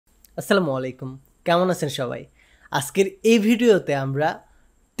আসসালামু আলাইকুম, কেমন আছেন সবাই? আজকের এই ভিডিওতে আমরা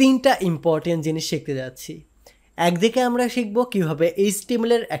 ৩টা ইম্পর্টেন্ট জিনিস শিখতে যাচ্ছি। একদিকে আমরা শিখব কীভাবে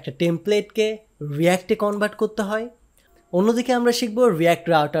HTML এর একটা টেমপ্লেটকে রিয়্যাক্টে কনভার্ট করতে হয়। অন্যদিকে আমরা শিখব রিয়্যাক্ট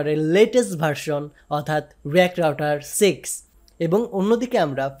রাউটারের লেটেস্ট ভার্সন অর্থাৎ রিয়্যাক্ট রাউটার 6 এবং অন্যদিকে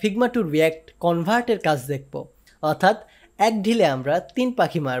আমরা ফিগমা টু রিয়্যাক্ট কনভার্টের কাজ দেখব, অর্থাৎ এক ঢিলে আমরা ৩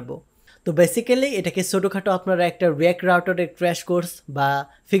 পাখি মারব। তো বেসিক্যালি এটাকে ছোটোখাটো আপনারা একটা রিয়্যাক্ট রাউটারের ক্র্যাশ কোর্স বা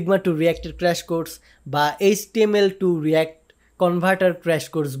ফিগমা টু রিয়্যাক্টের ক্র্যাশ কোর্স বা HTML two react converter crash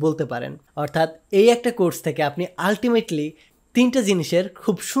course বলতে পারেন। অর্থাৎ এই একটা কোর্স থেকে আপনি আলটিমেটলি ৩টা জিনিসের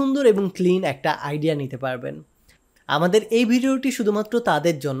খুব সুন্দর এবং ক্লিন একটা আইডিয়া নিতে পারবেন। আমাদের এই ভিডিওটি শুধুমাত্র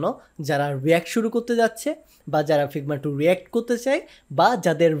তাদের জন্য যারা রিয়্যাক্ট শুরু করতে যাচ্ছে বা যারা ফিগমা টু রিয়্যাক্ট করতে চায় বা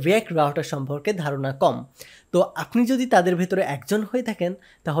যাদের রিয়্যাক্ট রাউটার সম্পর্কে ধারণা কম। তো আপনি যদি তাদের ভেতরে একজন হয়ে থাকেন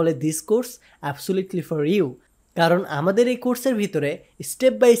তাহলে this course absolutely for you, কারণ আমাদের এই কোর্সের ভিতরে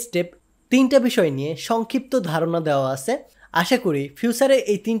স্টেপ বাই স্টেপ ৩টা বিষয় নিয়ে সংক্ষিপ্ত ধারণা দেওয়া আছে। আশা করি ফিউচারে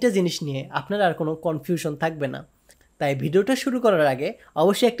এই ৩টা জিনিস নিয়ে আপনার আর কোনো কনফিউশন থাকবে না। তাই ভিডিওটা শুরু করার আগে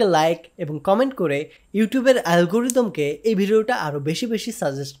অবশ্যই একটা লাইক এবং কমেন্ট করে ইউটিউবের অ্যালগোরিদমকে এই ভিডিওটা আরও বেশি বেশি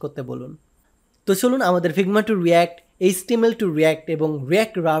সাজেস্ট করতে বলুন। তো চলুন আমাদের Figma two react, HTML two react এবং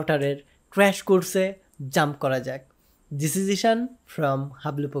রিয়্যাক্ট রাউটারের ক্র্যাশ কোর্সে জাম্প করা যাক। This is Ishan from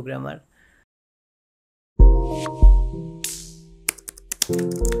Hablu programmer.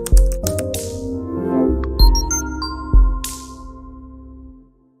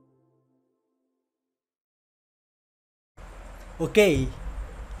 ওকে,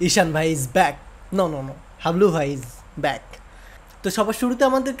 ঈশান ভাই ইজ ব্যাক। নো, হাবলু ভাই ইজ ব্যাক। তো সবার শুরুতে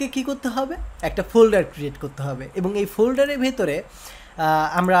আমাদেরকে কি করতে হবে? একটা ফোল্ডার ক্রিয়েট করতে হবে এবং এই ফোল্ডারের ভেতরে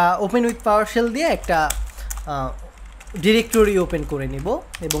আমরা ওপেন উইথ পাওয়ারশেল দিয়ে একটা ডিরেক্টরি ওপেন করে নিব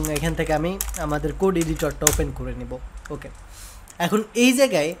এবং এখান থেকে আমি আমাদের কোড এডিটরটা ওপেন করে নিব। ওকে, এখন এই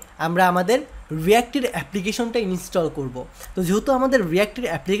জায়গায় আমরা আমাদের রিয়্যাক্টের অ্যাপ্লিকেশনটা ইনস্টল করব। তো যেহেতু আমাদের রিয়্যাক্টের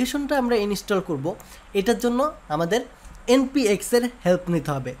অ্যাপ্লিকেশনটা আমরা ইনস্টল করব, এটার জন্য আমাদের npx এর হেল্প নিতে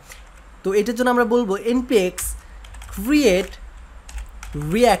হবে। তো এটার জন্য আমরা বলবো npx create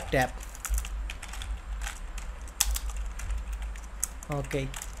react app। ওকে,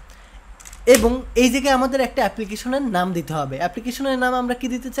 এবং এই জায়গায় আমাদের একটা অ্যাপ্লিকেশনের নাম দিতে হবে। অ্যাপ্লিকেশনের নাম আমরা কি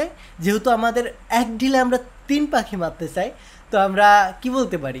দিতে চাই? যেহেতু আমাদের এক ঢিলে আমরা ৩ পাখি মারতে চাই, তো আমরা কি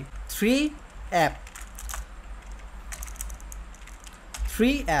বলতে পারি? 3 অ্যাপ।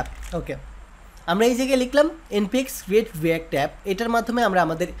 ওকে, আমরা এই জায়গায় লিখলাম npx create react app। এটার মাধ্যমে আমরা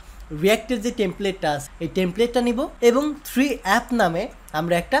আমাদের রিয়্যাক্টের যে টেমপ্লেটটা আছে এই টেমপ্লেটটা নিব এবং 3 অ্যাপ নামে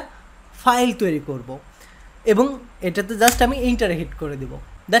আমরা একটা ফাইল তৈরি করব এবং এটাতে জাস্ট আমি এন্টার হিট করে দিব।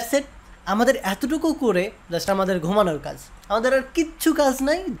 That's it. আমাদের এতটুকু করে জাস্ট আমাদের ঘুমানোর কাজ, আমাদের আর কিচ্ছু কাজ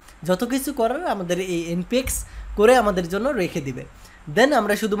নাই। যত কিছু করার আমাদের এই npx করে আমাদের জন্য রেখে দিবে। দেন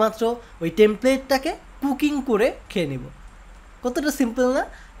আমরা শুধুমাত্র ওই টেমপ্লেটটাকে কুকিং করে খেয়ে নিব। কতটা সিম্পল না?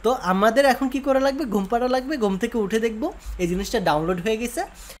 তো আমাদের এখন কি করা লাগবে? ঘুম পাড়া লাগবে। ঘুম থেকে উঠে দেখব এই জিনিসটা ডাউনলোড হয়ে গেছে।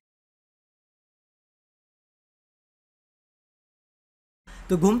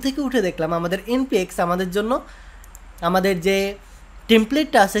 তো ঘুম থেকে উঠে দেখলাম আমাদের npx আমাদের জন্য আমাদের যে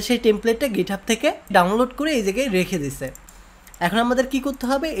টেমপ্লেটটা আছে সেই টেমপ্লেটটা গিটহাব থেকে ডাউনলোড করে এই জায়গায় রেখে দিছে। এখন আমাদের কি করতে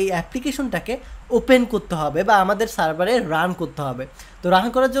হবে? এই অ্যাপ্লিকেশনটাকে ওপেন করতে হবে বা আমাদের সার্ভারে রান করতে হবে। তো রান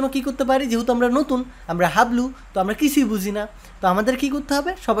করার জন্য কি করতে পারি? যেহেতু আমরা নতুন, আমরা হাবলু, তো আমরা কিছুই বুঝি না। তো আমাদের কি করতে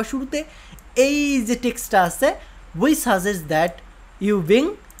হবে? সবার শুরুতে এই যে টেক্সটটা আছে, we suggest that you being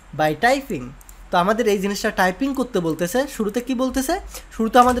by typing. তো আমাদের এই জিনিসটা টাইপিং করতে বলতেছে। শুরুতে কি বলতেছে?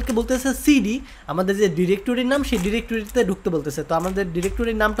 শুরুতে আমাদেরকে বলতেছে সিডি, আমাদের যে ডিরেক্টরির নাম সেই ডিরেক্টরিতে ঢুকতে বলতেছে। তো আমাদের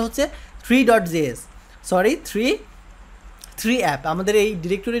ডিরেক্টরির নামটা হচ্ছে 3.js, সরি 3 অ্যাপ। আমাদের এই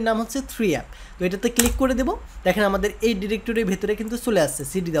ডিরেক্টরির নাম হচ্ছে 3 অ্যাপ। তো এটাতে ক্লিক করে দেবো। দেখেন আমাদের এই ডিরেক্টরির ভেতরে কিন্তু চলে আসছে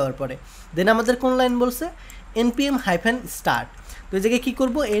সিডি দেওয়ার পরে। দেন আমাদের কোন লাইন বলছে? npm-start। তো এই জায়গায় কী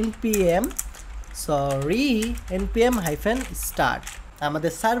করবো? npm-start।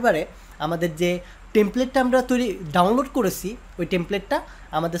 আমাদের সার্ভারে আমাদের যে টেমপ্লেটটা আমরা ডাউনলোড করেছি ওই টেমপ্লেটটা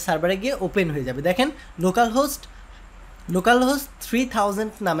আমাদের সার্ভারে গিয়ে ওপেন হয়ে যাবে। দেখেন লোকাল হোস্ট 3000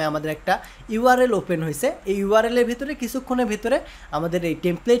 নামে আমাদের একটা ইউআরএল ওপেন হয়েছে। এই ইউআরএলের ভিতরে কিছুক্ষণের ভিতরে আমাদের এই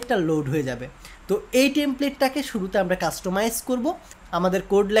টেমপ্লেটটা লোড হয়ে যাবে। তো এই টেমপ্লেটটাকে শুরুতে আমরা কাস্টমাইজ করব, আমাদের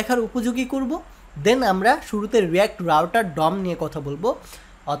কোড লেখার উপযোগী করব। দেন আমরা শুরুতে রিয়্যাক্ট রাউটার ডম নিয়ে কথা বলবো,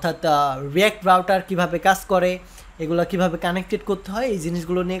 অর্থাৎ রিয়্যাক্ট রাউটার কিভাবে কাজ করে, এগুলো কিভাবে কানেক্টেড করতে হয়, এই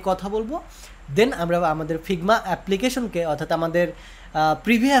জিনিসগুলো নিয়ে কথা বলবো। দেন আমরা আমাদের ফিগমা অ্যাপ্লিকেশনকে, অর্থাৎ আমাদের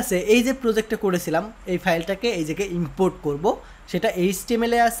প্রিভিয়াসে এই যে প্রজেক্টটা করেছিলাম এই ফাইলটাকে এই জায়গায় ইম্পোর্ট করব, সেটা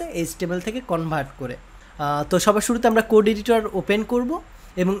HTML-এ আছে, HTML থেকে কনভার্ট করে। তো সবার শুরুতে আমরা কোড এডিটর ওপেন করব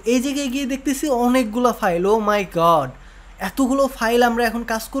এবং এই জায়গায় গিয়ে দেখতেছি অনেকগুলো ফাইল। ও মাই গড, এতগুলো ফাইল আমরা এখন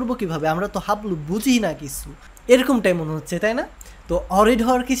কাজ করব কিভাবে, আমরা তো হাবলু বুঝি না কিছু, এরকমটাই মনে হচ্ছে, তাই না? তো অরিড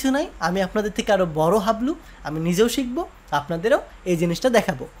হওয়ার কিছু নাই, আমি আপনাদের থেকে আরও বড় হাবলু, আমি নিজেও শিখবো, আপনাদেরও এই জিনিসটা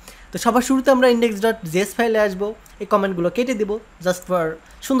দেখাবো। তো সবার শুরুতে আমরা index.js ফাইলে আসবো, এই কমেন্টগুলো কেটে দিব জাস্ট ফর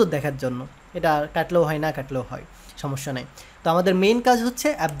সুন্দর দেখার জন্য, এটা কাটলেও হয় না কাটলেও হয়, সমস্যা নেই। তো আমাদের মেইন কাজ হচ্ছে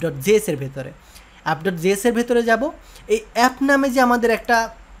app.js এর ভেতরে, app.js এর ভেতরে যাব। এই অ্যাপ নামে যে আমাদের একটা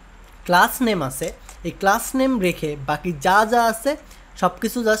ক্লাস নেম আছে, এই ক্লাস নেম রেখে বাকি যা যা আছে সব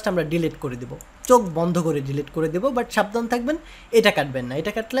কিছু জাস্ট আমরা ডিলিট করে দেবো, চোখ বন্ধ করে ডিলিট করে দেবো। বাট সাবধান থাকবেন, এটা কাটবেন না,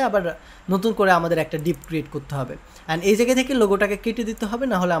 এটা কাটলে আবার নতুন করে আমাদের একটা ডিপ ক্রিয়েট করতে হবে। অ্যান্ড এই জায়গা থেকে লোগোটাকে কেটে দিতে হবে,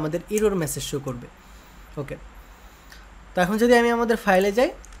 না হলে আমাদের এরর মেসেজ শো করবে। ওকে, তো এখন যদি আমি আমাদের ফাইলে যাই,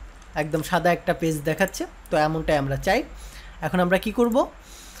 একদম সাদা একটা পেজ দেখাচ্ছে, তো এমনটাই আমরা চাই। এখন আমরা কি করব,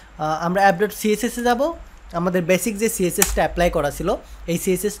 আমরা app.css এ যাব, আমাদের বেসিক যে সিএসএসটা অ্যাপ্লাই করা ছিল এই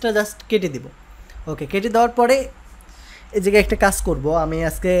সিএসএসটা জাস্ট কেটে দিব। ওকে, কেটে দেওয়ার পরে এই জায়গায় একটা কাজ করব, আমি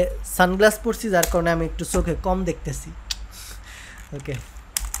আজকে সানগ্লাস পরছি যার কারণে আমি একটু চোখে কম দেখতেছি। ওকে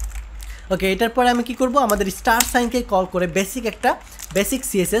ওকে, এটার পরে আমি কি করব, আমাদের স্টার সাইনকে কল করে বেসিক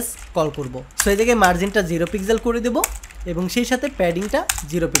সিএসএস কল করব। সো এই জায়গায় মার্জিনটা 0 পিক্সেল করে দেব এবং সেই সাথে প্যাডিংটা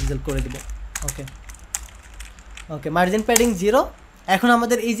 0 পিক্সেল করে দেব। ওকে ওকে, মার্জিন প্যাডিং 0। এখন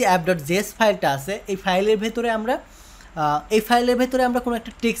আমাদের এই যে app.js ফাইলটা আছে, এই ফাইলের ভেতরে আমরা কোনো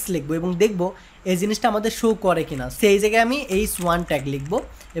একটা টেক্সট লিখবো এবং দেখব এই জিনিসটা আমাদের শো করে কিনা। সেই জায়গায় আমি h1 ট্যাগ লিখবো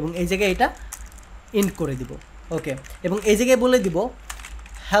এবং এই জায়গায় এটা ইন্ট করে দিব। ওকে, এবং এই জায়গায় বলে দিব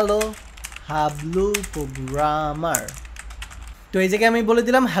হ্যালো হাবলু প্রোগ্রামার। তো এই জায়গায় আমি বলে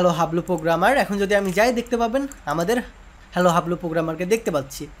দিলাম হ্যালো হাবলু প্রোগ্রামার। এখন যদি আমি যাই, দেখতে পাবেন আমাদের হ্যালো হাবলু প্রোগ্রামারকে দেখতে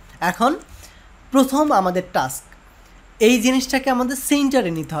পাচ্ছি। এখন প্রথম আমাদের টাস্ক, এই জিনিসটাকে আমাদের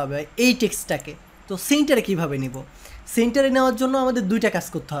সেন্টারে নিতে হবে, এই টেক্সটটাকে। তো সেন্টারে কীভাবে নিব, সেন্টারে নেওয়ার জন্য আমাদের দুইটা কাজ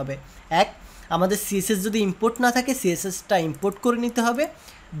করতে হবে। এক, আমাদের সিএসএস যদি ইম্পোর্ট না থাকে সিএসএসটা ইম্পোর্ট করে নিতে হবে।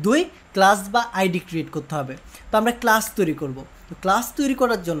 দুই, ক্লাস বা আইডি ক্রিয়েট করতে হবে। তো আমরা ক্লাস তৈরি করব। তো ক্লাস তৈরি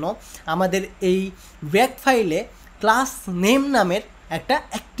করার জন্য আমাদের এই রিঅ্যাক্ট ফাইলে ক্লাস নেম নামের একটা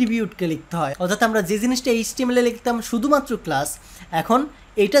অ্যাট্রিবিউটকে লিখতে হয়। অর্থাৎ আমরা যে জিনিসটা HTML এ লিখতাম শুধুমাত্র ক্লাস, এখন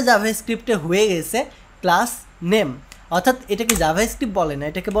এটা জাভাস্ক্রিপ্টে হয়ে গেছে ক্লাস নেম। অর্থাৎ এটাকে জাভাস্ক্রিপ্ট বলে না,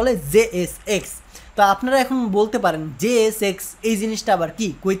 এটাকে বলে JSX। তো আপনারা এখন বলতে পারেন JSX এই জিনিসটা আবার কি,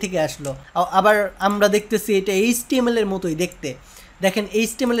 কই থেকে আসলো? আবার আমরা দেখতেছি এটা HTML এর মতোই দেখতে। দেখেন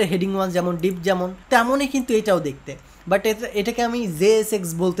HTML এর হেডিং ওয়ান যেমন, ডিপ যেমন, তেমনই কিন্তু এটাও দেখতে। বাট এটাকে আমি JSX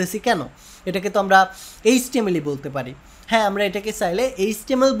বলতেছি কেন? এটাকে তো আমরা HTML ই বলতে পারি। হ্যাঁ, আমরা এটাকে চাইলে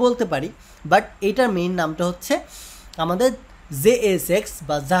HTML বলতে পারি, বাট এটার মেইন নামটা হচ্ছে আমাদের JSX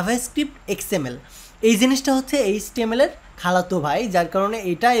বা জাভাস্ক্রিপ্ট XML। এই জিনিসটা হচ্ছে HTML এর খালাতো ভাই, যার কারণে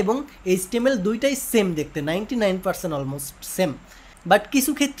এটা এবং HTML দুইটাই সেম দেখতে, 99% অলমোস্ট সেম। বাট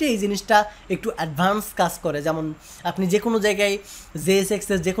কিছু ক্ষেত্রে এই জিনিসটা একটু অ্যাডভান্স কাজ করে, যেমন আপনি যে কোনো জায়গায় JSX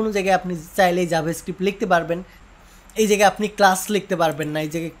এর যে কোনো জায়গায় আপনি চাইলেই জাভাস্ক্রিপ্ট লিখতে পারবেন, এই জায়গায় আপনি ক্লাস লিখতে পারবেন না, এই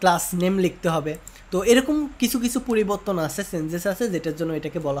জায়গায় ক্লাস নেম লিখতে হবে। তো এরকম কিছু কিছু পরিবর্তন আছে, চেঞ্জেস আছে, যেটার জন্য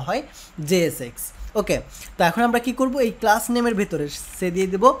এটাকে বলা হয় JSX। ওকে, তো এখন আমরা কি করব, এই ক্লাস নেমের ভেতরে সে দিয়ে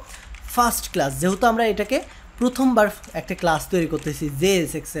দেব ফার্স্ট ক্লাস, যেহেতু আমরা এটাকে প্রথমবার একটা ক্লাস তৈরি করতেছি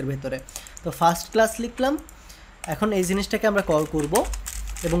JSX এর ভেতরে। তো ফার্স্ট ক্লাস লিখলাম। এখন এই জিনিসটাকে আমরা কল করব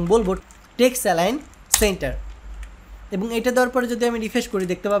এবং বলবো টেক্সট অ্যালাইন সেন্টার, এবং এটা দেওয়ার পরে যদি আমি রিফ্রেশ করি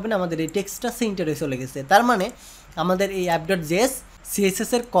দেখতে পাবেন আমাদের এই টেক্সটটা সেন্টারে চলে গেছে। তার মানে আমাদের এই app.js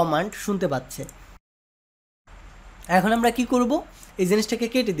CSS এর কমান্ড শুনতে পাচ্ছে। এখন আমরা কি করব, এই জিনিসটাকে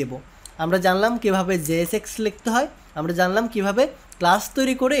কেটে দেব। আমরা জানলাম কিভাবে JSX লিখতে হয়, আমরা জানলাম কিভাবে ক্লাস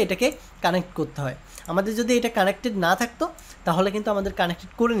তৈরি করে এটাকে কানেক্ট করতে হয়। আমাদের যদি এটা কানেক্টেড না থাকতো তাহলে কিন্তু আমাদের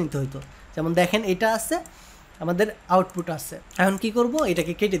কানেক্টেড করে নিতে হতো। যেমন দেখেন এটা আছে, আমাদের আউটপুট আছে। এখন কি করব,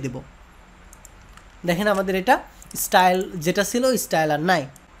 এটাকে কেটে দেব। দেখেন আমাদের এটা স্টাইল যেটা ছিল স্টাইল আর নাই,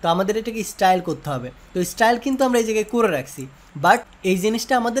 তো আমাদের এটাকে স্টাইল করতে হবে। তো স্টাইল কিন্তু আমরা এই জায়গায় করে রাখছি, বাট এই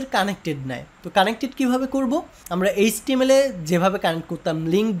জিনিসটা আমাদের কানেক্টেড নাই। তো কানেক্টেড কিভাবে করব, আমরা HTML এ যেভাবে কানেক্ট করতাম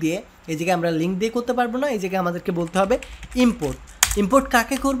লিঙ্ক দিয়ে, এই জায়গায় আমরা লিঙ্ক দিয়ে করতে পারবো না, এই জায়গায় আমাদেরকে বলতে হবে ইম্পোর্ট। ইম্পোর্ট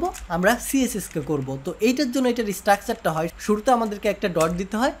কাকে করব, আমরা CSS-কে করব। তো এইটার জন্য এটার স্ট্রাকচারটা হয়, শুরুতে আমাদেরকে একটা ডট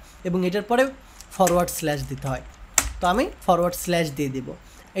দিতে হয় এবং এটার পরে ফরওয়ার্ড স্ল্যাশ দিতে হয়। তো আমি ফরওয়ার্ড স্ল্যাশ দিয়ে দিব।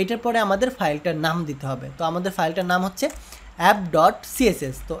 এইটার পরে আমাদের ফাইলটার নাম দিতে হবে। তো আমাদের ফাইলটার নাম হচ্ছে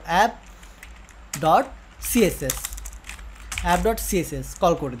app.css। তো app.css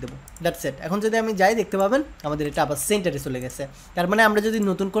কল করে দেবো, দ্যাটস ইট। এখন যদি আমি যাই দেখতে পাবেন আমাদের এটা আবার সেন্টারে চলে গেছে। তার মানে আমরা যদি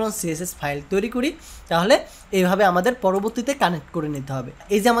নতুন কোনো CSS ফাইল তৈরি করি তাহলে এইভাবে আমাদের পরবর্তীতে কানেক্ট করে নিতে হবে।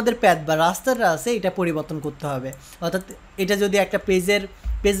 এই যে আমাদের প্যাথ বা রাস্তাটা আছে এটা পরিবর্তন করতে হবে। অর্থাৎ এটা যদি একটা পেজের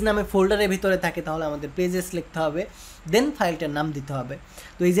পেজ নামে ফোল্ডারের ভিতরে থাকে তাহলে আমাদের পেজেস লিখতে হবে, দেন ফাইলটার নাম দিতে হবে।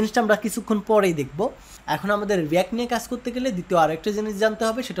 তো এই জিনিসটা আমরা কিছুক্ষণ পরেই দেখব। এখন আমাদের রিয়াক্ট নিয়ে কাজ করতে গেলে দ্বিতীয় আরেকটা জিনিস জানতে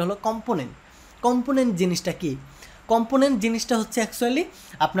হবে, সেটা হলো কম্পোনেন্ট। কম্পোনেন্ট জিনিসটা কি? কম্পোনেন্ট জিনিসটা হচ্ছে অ্যাকচুয়ালি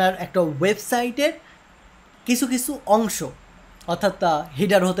আপনার একটা ওয়েবসাইটের কিছু কিছু অংশ, অর্থাৎ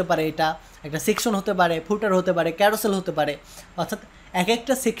হেডার হতে পারে, এটা একটা সেকশন হতে পারে, ফুটার হতে পারে, ক্যারোসেল হতে পারে, অর্থাৎ এক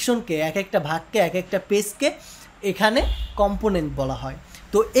একটা সেকশনকে, এক একটা ভাগকে, এক একটা পেজকে এখানে কম্পোনেন্ট বলা হয়।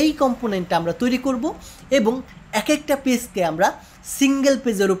 তো এই কম্পোনেন্টটা আমরা তৈরি করব এবং এক একটা পেজকে আমরা সিঙ্গেল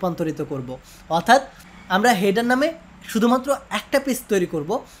পেজে রূপান্তরিত করব। অর্থাৎ আমরা হেডার নামে শুধুমাত্র একটা পেজ তৈরি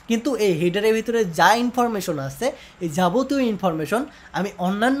করব, কিন্তু এই হেডারের ভিতরে যা ইনফরমেশন আছে, এই যাবতীয় ইনফরমেশন আমি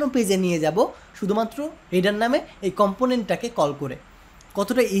অন্যান্য পেজে নিয়ে যাব শুধুমাত্র হেডার নামে এই কম্পোনেন্টটাকে কল করে।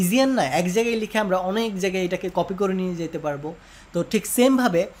 কতটা ইজিয়ার না? এক জায়গায় লিখে আমরা অনেক জায়গায় এটাকে কপি করে নিয়ে যেতে পারবো। তো ঠিক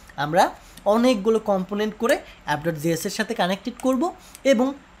সেমভাবে আমরা অনেকগুলো কম্পোনেন্ট করে app.js এর সাথে কানেক্টেড করব এবং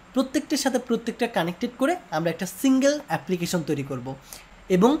প্রত্যেকটার সাথে প্রত্যেকটা কানেক্টেড করে আমরা একটা সিঙ্গেল অ্যাপ্লিকেশন তৈরি করব।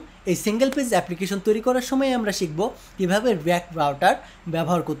 এবং এই সিঙ্গেল পেজ অ্যাপ্লিকেশন তৈরি করার সময় আমরা শিখব কীভাবে রিয়াক্ট রাউটার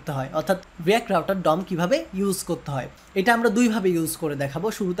ব্যবহার করতে হয়, অর্থাৎ রিয়াক্ট রাউটার ডম কীভাবে ইউজ করতে হয়। এটা আমরা দুইভাবে ইউজ করে দেখাবো।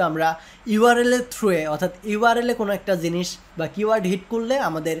 শুরুতে আমরা ইউআরএল এর থ্রুয়ে, অর্থাৎ ইউআরএলে কোনো একটা জিনিস বা কিওয়ার্ড হিট করলে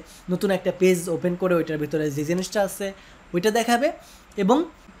আমাদের নতুন একটা পেজ ওপেন করে ওইটার ভিতরে যে জিনিসটা আছে ওইটা দেখাবে, এবং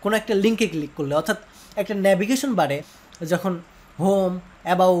কোনো একটা লিঙ্কে ক্লিক করলে, অর্থাৎ একটা ন্যাভিগেশন বারে যখন হোম,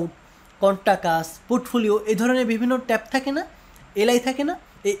 অ্যাবাউট, কন্টাক্টস, পোর্টফোলিও এই ধরনের বিভিন্ন ট্যাব থাকে না, এলআই থাকে না,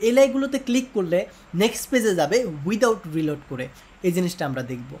 এই এলআইগুলোতে ক্লিক করলে নেক্সট পেজে যাবে উইদাউট রিলোড করে। এই জিনিসটা আমরা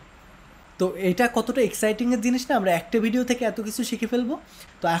দেখব। তো এটা কতটা এক্সাইটিংয়ের জিনিস না, আমরা একটা ভিডিও থেকে এত কিছু শিখে ফেলবো।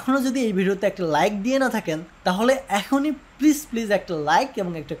 তো এখনও যদি এই ভিডিওতে একটা লাইক দিয়ে না থাকেন তাহলে এখনই প্লিজ একটা লাইক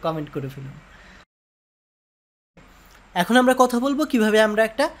এবং একটা কমেন্ট করে ফেলুন। এখন আমরা কথা বলবো কিভাবে আমরা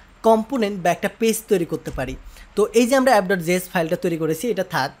একটা কম্পোনেন্ট বা একটা পেজ তৈরি করতে পারি। তো এই যে আমরা app.js ফাইলটা তৈরি করেছি এটা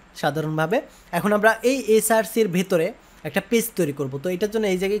থাক সাধারণভাবে। এখন আমরা এই এসআরসির ভেতরে একটা পেজ তৈরি করব। তো এটার জন্য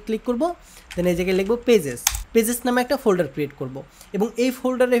এই জায়গায় ক্লিক করব, দেন এই জায়গায় লিখব পেজেস নামে একটা ফোল্ডার ক্রিয়েট করব এবং এই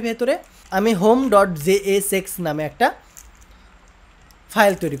ফোল্ডারের ভেতরে আমি home.jsx নামে একটা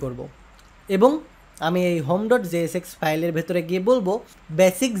ফাইল তৈরি করব এবং আমি এই home.jsx ফাইলের ভেতরে গিয়ে বলবো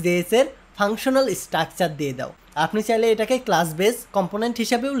বেসিক জেএস এর ফাংশনাল স্ট্রাকচার দিয়ে দাও। আপনি চাইলে এটাকে ক্লাস বেস কম্পোনেন্ট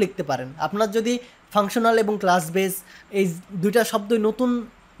হিসাবেও লিখতে পারেন। আপনার যদি ফাংশনাল এবং ক্লাস বেস এই দুইটা শব্দই নতুন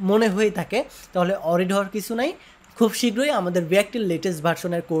মনে হয়ে থাকে তাহলে অরিড হওয়ার কিছু নাই। খুব শীঘ্রই আমাদের রিয়াক্টের লেটেস্ট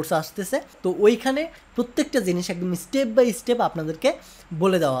ভার্সনের কোর্স আসতেছে, তো ওইখানে প্রত্যেকটা জিনিস একদম স্টেপ বাই স্টেপ আপনাদেরকে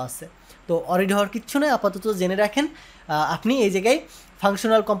বলে দেওয়া আছে। তো অরিড হওয়ার কিচ্ছু নয়, আপাতত জেনে রাখেন। আপনি এই জায়গায়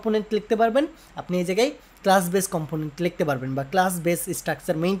ফাংশনাল কম্পোনেন্ট লিখতে পারবেন, আপনি এই জায়গায় ক্লাস বেস কম্পোনেন্ট লিখতে পারবেন বা ক্লাস বেস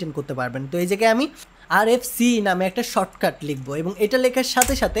স্ট্রাকচার মেনটেন করতে পারবেন। তো এই জায়গায় আমি RFC নামে একটা শর্টকাট লিখব এবং এটা লেখার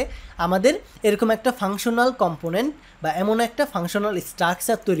সাথে সাথে আমাদের এরকম একটা ফাংশনাল কম্পোনেন্ট বা এমন একটা ফাংশনাল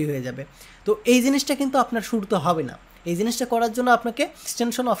স্ট্রাকচার তৈরি হয়ে যাবে। তো এই জিনিসটা কিন্তু আপনার শুরুতে হবে না। এই জিনিসটা করার জন্য আপনাকে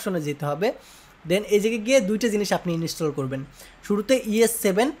এক্সটেনশন অপশনে যেতে হবে, দেন এই জায়গায় গিয়ে দুইটা জিনিস আপনি ইনস্টল করবেন। শুরুতে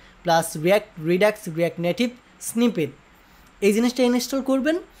ES7 plus react Redux react native snippet এই জিনিসটা ইনস্টল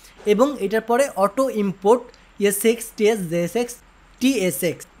করবেন এবং এটার পরে auto import ES6 TS JSX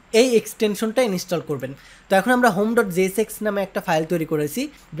TSX এই এক্সটেনশনটা ইনস্টল করবেন। তো এখন আমরা home.jsx নামে একটা ফাইল তৈরি করেছি,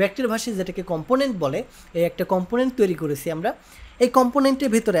 রিয়াক্টের ভাষায় যেটাকে কম্পোনেন্ট বলে, এই একটা কম্পোনেন্ট তৈরি করেছি আমরা। এই কম্পোনেন্টের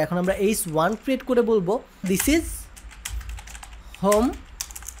ভিতরে এখন আমরা h1 ক্রিয়েট করে বলবো দিস ইজ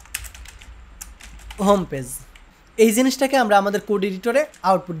হোম পেজ। এই জিনিসটাকে আমরা আমাদের কোড এডিটরে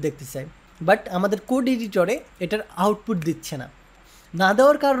আউটপুট দেখতে চাই, বাট আমাদের কোড এডিটরে এটার আউটপুট দিচ্ছে না। না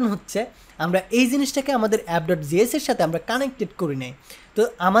দেওয়ার কারণ হচ্ছে আমরা এই জিনিসটাকে আমাদের app.js এর সাথে আমরা কানেক্টেড করি নাই। তো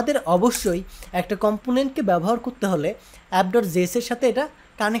আমাদের অবশ্যই একটা কম্পোনেন্টকে ব্যবহার করতে হলে app.js এর সাথে এটা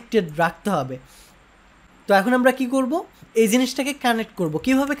কানেক্টেড রাখতে হবে। তো এখন আমরা কি করব, এই জিনিসটাকে কানেক্ট করব।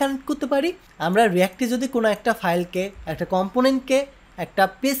 কিভাবে কানেক্ট করতে পারি? আমরা রিয়াক্টে যদি কোনো একটা ফাইলকে, একটা কম্পোনেন্টকে, একটা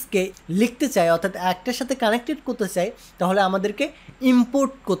পেজকে লিখতে চাই, অর্থাৎ একটার সাথে কানেক্টেড করতে চাই, তাহলে আমাদেরকে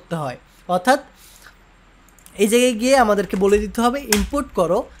ইম্পোর্ট করতে হয়। অর্থাৎ এই জায়গায় গিয়ে আমাদেরকে বলে দিতে হবে ইম্পোর্ট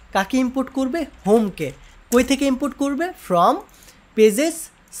করো। কাকে ইম্পোর্ট করবে? হোমকে। কই থেকে ইম্পোর্ট করবে? ফ্রম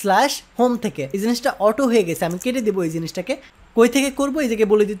পেজেস/হোম থেকে। এই জিনিসটা অটো হয়ে গেছে, আমি কেটে দেবো এই জিনিসটাকে। কই থেকে করব? এই জায়গায়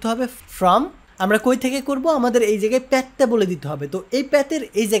বলে দিতে হবে ফ্রম। আমরা কই থেকে করব? আমাদের এই জায়গায় প্যাথটা বলে দিতে হবে। তো এই প্যাথের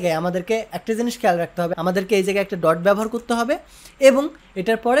এই জায়গায় আমাদেরকে একটা জিনিস খেয়াল রাখতে হবে, আমাদেরকে এই জায়গায় একটা ডট ব্যবহার করতে হবে এবং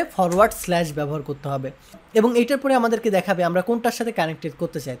এটার পরে ফরওয়ার্ড স্ল্যাশ ব্যবহার করতে হবে এবং এটার পরে আমাদেরকে দেখাবে আমরা কোনটার সাথে কানেক্টেড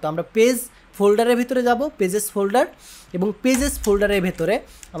করতে চাই। তো আমরা পেজ ফোল্ডারের ভিতরে যাব, পেজেস ফোল্ডার, এবং পেজেস ফোল্ডারের ভেতরে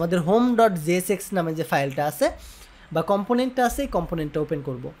আমাদের home.jsx নামে যে ফাইলটা আছে বা কম্পোনেন্টটা আছে, এই কম্পোনেন্টটা ওপেন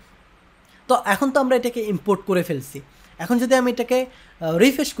করব। তো এখন তো আমরা এটাকে ইম্পোর্ট করে ফেলছি। এখন যদি আমি এটাকে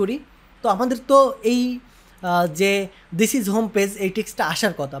রিফ্রেশ করি তো আমাদের তো এই যে দিস ইজ হোম পেজ এই টেক্সটটা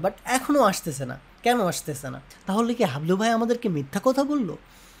আসার কথা, বাট এখনও আসতেছে না। কেন আসতেছে না? তাহলে কি হাবলু ভাই আমাদেরকে মিথ্যা কথা বললো?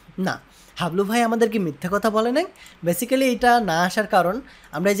 না, হাবলু ভাই আমাদেরকে মিথ্যা কথা বলে নাই। বেসিক্যালি এটা না আসার কারণ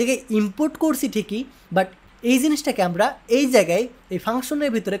আমরা এই জায়গায় ইম্পোর্ট করছি ঠিকই, বাট এই জিনিসটাকে আমরা এই জায়গায় এই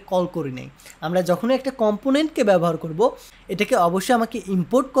ফাংশনের ভিতরে কল করি নাই। আমরা যখনই একটা কম্পোনেন্টকে ব্যবহার করব, এটাকে অবশ্যই আমাকে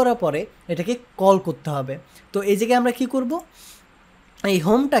ইম্পোর্ট করার পরে এটাকে কল করতে হবে। তো এই জায়গায় আমরা কি করব, এই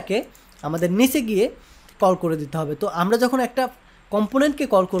হোমটাকে আমাদের নিচে গিয়ে কল করে দিতে হবে। তো আমরা যখন একটা কম্পোনেন্টকে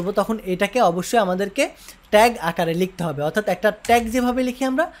কল করব তখন এটাকে অবশ্যই আমাদেরকে ট্যাগ আকারে লিখতে হবে, অর্থাৎ একটা ট্যাগ যেভাবে লিখি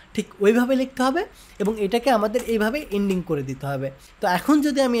আমরা ঠিক ওইভাবে লিখতে হবে এবং এটাকে আমাদের এইভাবে এন্ডিং করে দিতে হবে। তো এখন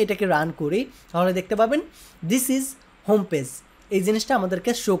যদি আমি এটাকে রান করি তাহলে দেখতে পাবেন দিস ইজ হোম পেজ, এই জিনিসটা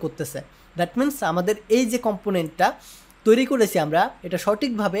আমাদেরকে শো করতেছে। দ্যাট মিনস আমাদের এই যে কম্পোনেন্টটা তৈরি করেছি আমরা, এটা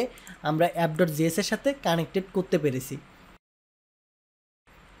সঠিকভাবে আমরা app.js এর সাথে কানেক্টেড করতে পেরেছি।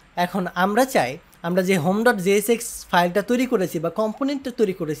 এখন আমরা চাই আমরা যে home.jsx ফাইলটা তৈরি করেছি বা কম্পোনেন্টটা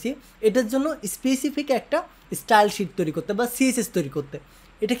তৈরি করেছি এটার জন্য স্পেসিফিক একটা স্টাইল শিট তৈরি করতে বা সিএসএস তৈরি করতে।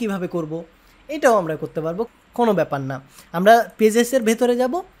 এটা কিভাবে করব? এটাও আমরা করতে পারবো, কোনো ব্যাপার না। আমরা পেজেসের ভেতরে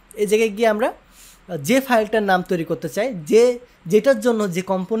যাব, এই জায়গায় গিয়ে আমরা যে ফাইলটার নাম তৈরি করতে চাই, যেটার জন্য যে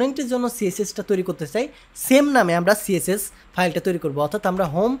কম্পোনেন্টের জন্য সিএসএসটা তৈরি করতে চাই সেম নামে আমরা সিএসএস ফাইলটা তৈরি করব, অর্থাৎ আমরা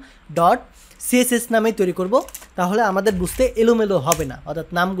home.css নামেই তৈরি করব। তাহলে আমাদের বুঝতে এলোমেলো হবে না, অর্থাৎ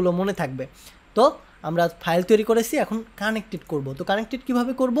নামগুলো মনে থাকবে। তো আমরা ফাইল তৈরি করেছি, এখন কানেক্টেড করব। তো কানেক্টেড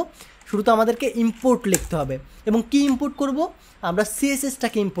কিভাবে করব? শুরুতে আমাদেরকে ইম্পোর্ট লিখতে হবে, এবং কি ইম্পোর্ট করব? আমরা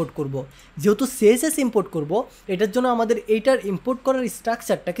সিএসএসটাকে ইম্পোর্ট করব। যেহেতু সিএসএস ইম্পোর্ট করব, এটার জন্য আমাদের এইটার ইম্পোর্ট করার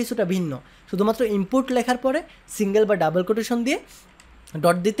স্ট্রাকচারটা কিছুটা ভিন্ন। শুধুমাত্র ইম্পোর্ট লেখার পরে সিঙ্গেল বা ডাবল কোটেশন দিয়ে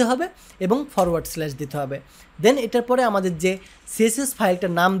ডট দিতে হবে এবং ফরওয়ার্ড স্ল্যাশ দিতে হবে। দেন এটার পরে আমাদের যে সিএসএস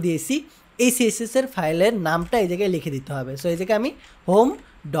ফাইলটার নাম দিয়েছি এই সিএসএসের ফাইলের নামটা এই জায়গায় লিখে দিতে হবে। সো এই জায়গায় আমি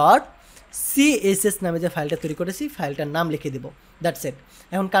home.css নামে যে ফাইলটা তৈরি করেছি ফাইলটার নাম লিখে দেবো। That's it.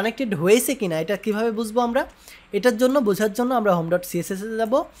 এখন কানেক্টেড হয়েছে কি না এটা কীভাবে বুঝবো আমরা? এটার জন্য বোঝার জন্য আমরা home.css এ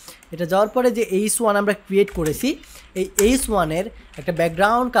যাব। এটা যাওয়ার পরে যে h1 আমরা ক্রিয়েট করেছি এই h1-এর একটা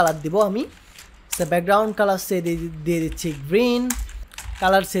ব্যাকগ্রাউন্ড কালার দিব আমি। সে ব্যাকগ্রাউন্ড কালার সে দিয়ে দিচ্ছি গ্রিন,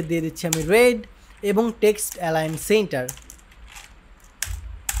 কালার সে দিয়ে দিচ্ছি আমি রেড এবং টেক্সট অ্যালাইন সেন্টার।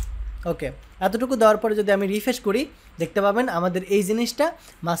 ওকে, এতটুকু দেওয়ার পরে যদি আমি রিফ্রেশ করি দেখতে পাবেন আমাদের এই জিনিসটা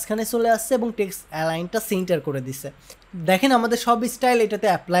মাঝখানে চলে আসছে এবং টেক্সট অ্যালাইনটা সেন্টার করে দিছে। দেখেন আমাদের সব স্টাইল এটাতে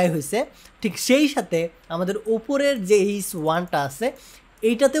অ্যাপ্লাই হয়েছে। ঠিক সেই সাথে আমাদের উপরের যে h1টা আছে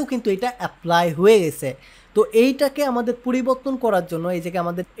এইটাতেও কিন্তু এটা অ্যাপ্লাই হয়ে গেছে। তো এইটাকে আমাদের পরিবর্তন করার জন্য এই জায়গায়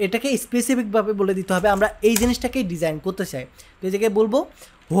আমাদের এটাকে স্পেসিফিকভাবে বলে দিতে হবে আমরা এই জিনিসটাকেই ডিজাইন করতে চাই। তো এই জায়গায় বলবো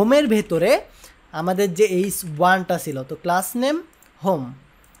হোমের ভেতরে আমাদের যে h1টা ছিল, তো ক্লাস নেম হোম,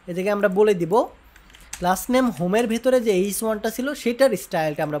 এই জায়গায় আমরা বলে দিব ক্লাস নেম হোমের ভেতরে যে h1টা ছিল সেটার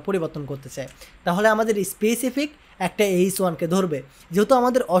স্টাইলটা আমরা পরিবর্তন করতে চাই। তাহলে আমাদের স্পেসিফিক একটা h1কে ধরবে। যেহেতু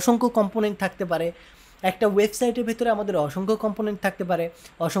আমাদের অসংখ্য কম্পোনেন্ট থাকতে পারে, একটা ওয়েবসাইটের ভেতরে আমাদের অসংখ্য কম্পোনেন্ট থাকতে পারে,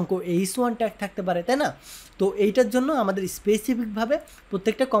 অসংখ্য h1 ট্যাগ থাকতে পারে, তাই না? তো এইটার জন্য আমাদের স্পেসিফিকভাবে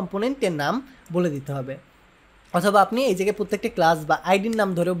প্রত্যেকটা কম্পোনেন্টের নাম বলে দিতে হবে, অথবা আপনি এই জায়গায় প্রত্যেকটা ক্লাস বা আইডির নাম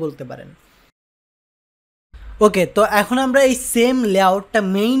ধরেও বলতে পারেন। ওকে, তো এখন আমরা এই সেম লেআউটটা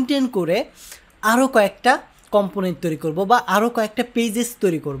মেইনটেন করে আরও কয়েকটা কম্পোনেন্ট তৈরি করব বা আরও কয়েকটা পেজেস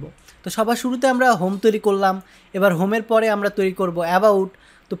তৈরি করব। তো সবার শুরুতে আমরা হোম তৈরি করলাম, এবার হোমের পরে আমরা তৈরি করব অ্যাবাউট।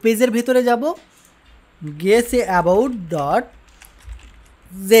 তো পেজের ভেতরে যাব, গিয়ে সে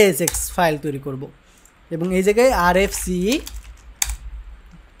about.jsx ফাইল তৈরি করব এবং এই জায়গায় RFCE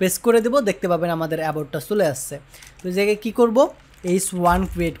পেস্ট করে দেব। দেখতে পাবেন আমাদের অ্যাবাউটটা চলে আসছে। তো এই জায়গায় কী করব, h1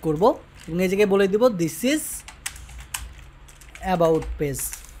 ক্রিয়েট করব এবং এই জায়গায় বলে দেব দিস ইজ অ্যাবাউট পেজ।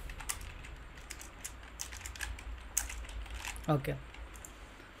 ওকে,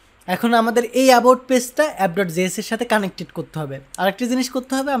 এখন আমাদের এই অ্যাবাউট পেজটা app.js এর সাথে কানেক্টেড করতে হবে। আরেকটা জিনিস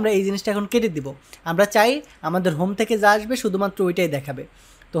করতে হবে, আমরা এই জিনিসটা এখন কেটে দিব। আমরা চাই আমাদের হোম থেকে যা আসবে শুধুমাত্র ওইটাই দেখাবে।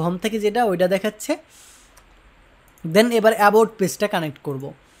 তো হোম থেকে যেটা ওইটা দেখাচ্ছে। দেন এবার অ্যাবাউট পেজটা কানেক্ট করব।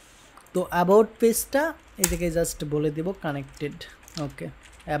 তো অ্যাবাউট পেজটা এই জায়গায় জাস্ট বলে দিব কানেক্টেড। ওকে,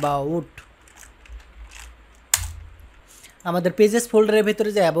 অ্যাবাউট আমাদের পেজেস ফোল্ডারের ভেতরে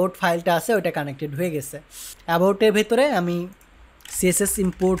যে অ্যাবাউট ফাইলটা আছে ওইটা কানেক্টেড হয়ে গেছে। অ্যাবাউটের ভেতরে আমি CSS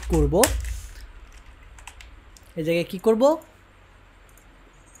ইম্পোর্ট করব। এই জায়গায় কি করব,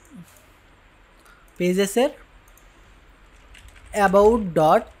 পেজেসের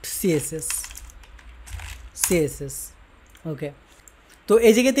about.css। ওকে, তো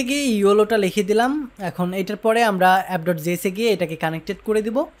এই জায়গা থেকে ইউএলওটা লিখে দিলাম। এখন এটার পরে আমরা app.js এ গিয়ে এটাকে কানেক্টেড করে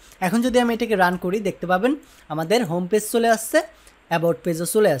দিব। এখন যদি আমি এটাকে রান করি দেখতে পাবেন আমাদের হোম পেজ চলে আসছে অ্যাবাউট পেজও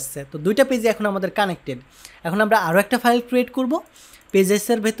চলে আসছে। তো দুইটা পেজে এখন আমাদের কানেক্টেড। এখন আমরা আরও একটা ফাইল ক্রিয়েট করব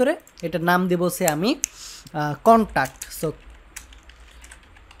পেজেসের ভেতরে, এটার নাম দেবো সে আমি কন্ট্যাক্ট। সো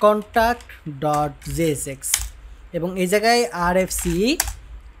contact.jsx এবং এই জায়গায় RFC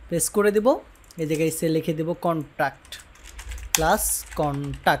পেস্ট করে দেব, এই জায়গায় সে লিখে দেব কন্ট্যাক্ট প্লাস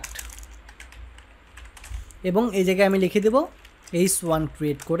কন্ট্যাক্ট এবং এই জায়গায় আমি লিখে দেব h1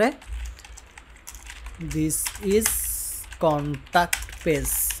 ক্রিয়েট করে দিস ইজ কন্ট্যাক্ট পেজ।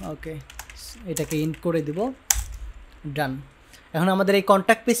 ওকে, এটাকে ইন্ট করে দেব, ডান। এখন আমাদের এই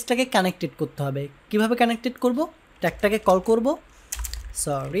কন্ট্যাক্ট পেজটাকে কানেক্টেড করতে হবে। কিভাবে কানেক্টেড করব? ট্যাগটাকে কল করব,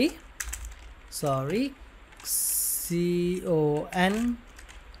 সরি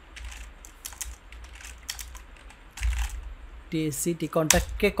CONTACT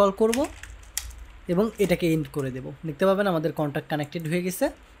কন্ট্যাক্টকে কল করব এবং এটাকে ইন্ট করে দেব। দেখতে পাবেন আমাদের কন্ট্যাক্ট কানেক্টেড হয়ে গেছে।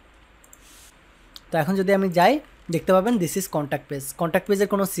 তো এখন যদি আমি যাই দেখতে পাবেন this is contact page. Contact পেজের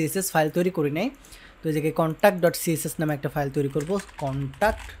কোনো CSS ফাইল তৈরি করি নাই, তো এই জায়গায় contact.css নামে একটা ফাইল তৈরি করব,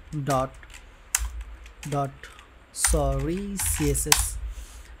 contact.css।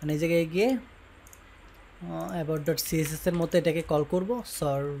 মানে এই জায়গায় গিয়ে about.css এর মতো এটাকে কল করব,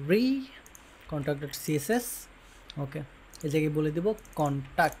 contact.css। ওকে, এই জায়গায় বলে দেব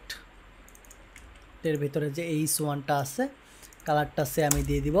কন্ট্যাক্টের ভিতরে যে h1টা আছে কালারটা সে আমি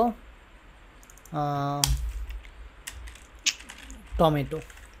দিয়ে দিব টমেটো।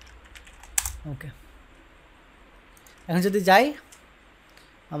 ওকে, এখন যদি যাই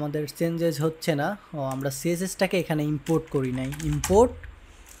আমাদের চেঞ্জেস হচ্ছে না। আমরা CSSটাকে এখানে ইম্পোর্ট করি নাই,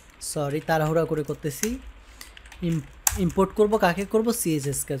 তাড়াহুড়া করে করতেছি। ইম্পোর্ট করব কাকে করব?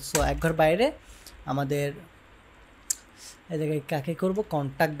 CSSকে। সো একবার বাইরে আমাদের এই জায়গায় কাকে করব?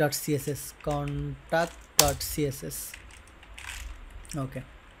 contact.css। ওকে,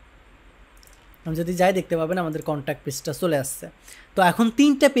 আমি যদি যাই দেখতে পাবেন আমাদের কন্ট্যাক্ট পেজটা চলে আসছে। তো এখন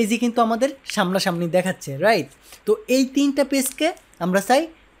 3টা পেজই কিন্তু আমাদের সামনাসামনি দেখাচ্ছে, রাইট? তো এই 3টা পেজকে আমরা চাই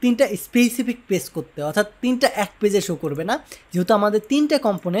 3টা স্পেসিফিক পেজ করতে, অর্থাৎ 3টা এক পেজে শো করবে না। যেহেতু আমাদের 3টা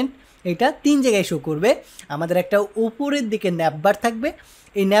কম্পোনেন্ট, এটা 3 জায়গায় শো করবে। আমাদের একটা উপরের দিকে ন্যাপবার থাকবে,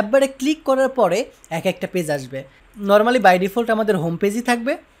 এই ন্যাপবারে ক্লিক করার পরে একটা পেজ আসবে। নর্মালি বাই ডিফল্ট আমাদের হোম পেজই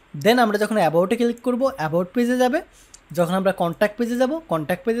থাকবে। দেন আমরা যখন অ্যাবাউটে ক্লিক করব অ্যাবাউট পেজে যাবে, যখন আমরা কন্ট্যাক্ট পেজে যাব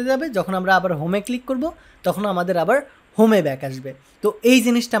কন্ট্যাক্ট পেজে যাবে, যখন আমরা আবার হোমে ক্লিক করব তখন আমাদের আবার হোমে ব্যাক আসবে। তো এই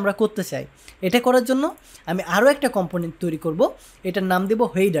জিনিসটা আমরা করতে চাই। এটা করার জন্য আমি আরও একটা কম্পোনেন্ট তৈরি করব, এটার নাম দেব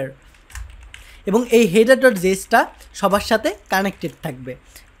হেডার এবং এই header.jsটা সবার সাথে কানেক্টেড থাকবে।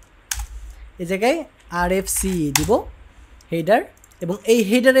 এই জায়গায় RFC দিব হেডার এবং এই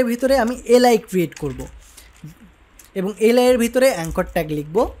হেডারের ভিতরে আমি li ক্রিয়েট করব এবং li এর ভিতরে অ্যাঙ্কর ট্যাগ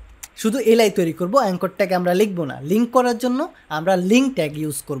লিখব। শুধু li তৈরি করব, অ্যাঙ্কর ট্যাগ আমরা লিখব না। লিঙ্ক করার জন্য আমরা লিঙ্ক ট্যাগ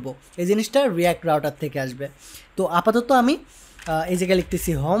ইউজ করব। এই জিনিসটা রিয়াক্ট রাউটার থেকে আসবে। তো আপাতত আমি এই জায়গায়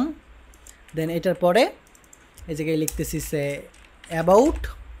লিখতেছি হোম, দেন এটার পরে এই জায়গায় লিখতেছি সে অ্যাবাউট,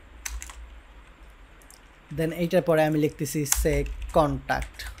 দেন এইটার পরে আমি লিখতেছি সে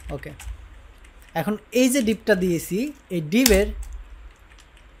কন্ট্যাক্ট। ওকে, এখন এই যে ডিপটা দিয়েছি এই ডিপের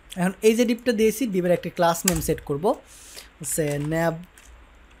ডিপের একটা ক্লাস নেম সেট করব, সে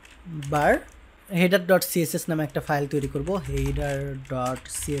ন্যাববার header.css নামে একটা ফাইল তৈরি করব,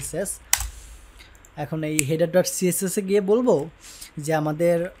 header.css। এখন এই header.css এ গিয়ে বলবো যে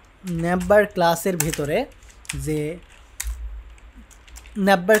আমাদের ন্যাববার ক্লাসের ভিতরে যে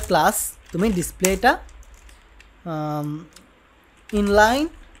ন্যাববার ক্লাস তুমি ডিসপ্লেটা ইনলাইন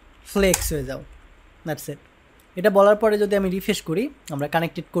ফ্লেক্স হয়ে যাও, দ্যাটস ইট। এটা বলার পরে যদি আমি রিফ্রেশ করি, আমরা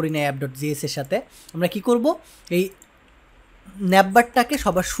কানেক্টেড করি না app.js এর সাথে, আমরা কি করব এই ন্যাববারটাকে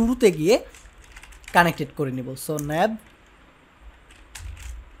সবার শুরুতে গিয়ে কানেক্টেড করে নিব। সো ন্যাব,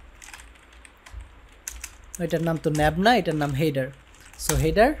 এটার নাম তো ন্যাব না, এটার নাম হেডার। সো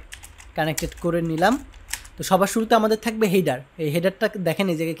হেডার কানেক্টেড করে নিলাম। তো সবার শুরুতে আমাদের থাকবে হেডার। এই হেডারটা দেখেন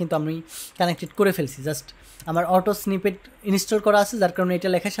এই জায়গায় কিন্তু আমি কানেক্টেড করে ফেলছি, জাস্ট আমার অটো স্নিপেট ইনস্টল করা আছে যার কারণে এটা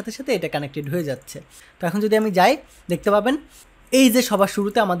লেখার সাথে সাথে এটা কানেক্টেড হয়ে যাচ্ছে। তো এখন যদি আমি যাই দেখতে পাবেন এই যে সবার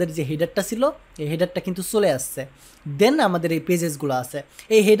শুরুতে আমাদের যে হেডারটা ছিল এই হেডারটা কিন্তু চলে আসছে। দেন আমাদের এই পেজেসগুলো আছে,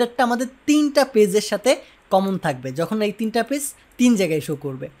 এই হেডারটা আমাদের 3টা পেজের সাথে কমন থাকবে, যখন এই 3টা পেজ 3 জায়গায় শো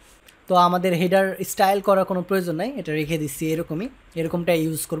করবে। তো আমাদের হেডার স্টাইল করার কোনো প্রয়োজন নাই, এটা রেখে দিচ্ছি এরকমটা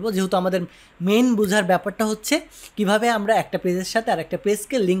ইউজ করব। যেহেতু আমাদের মেন বোঝার ব্যাপারটা হচ্ছে কিভাবে আমরা একটা পেজের সাথে আর একটা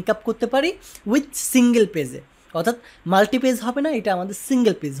পেজকে লিঙ্ক আপ করতে পারি উইথ সিঙ্গেল পেজে, অর্থাৎ মাল্টি পেজ হবে না, এটা আমাদের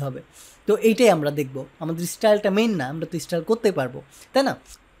সিঙ্গেল পেজ হবে। তো এইটাই আমরা দেখব, আমাদের স্টাইলটা মেন না, আমরা তো স্টাইল করতে পারবো, তাই না?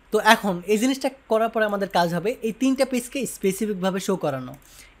 তো এখন এই জিনিসটা করার পরে আমাদের কাজ হবে এই 3টা পেজকে স্পেসিফিকভাবে শো করানো।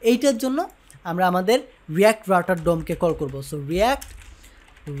 এইটার জন্য আমরা আমাদের রিয়াক্ট রাউটার ডোমকে কল করব। সো রিয়াক্ট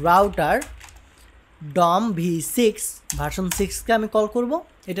রাউটার ডম v6 ভার্সন 6কে আমি কল করব।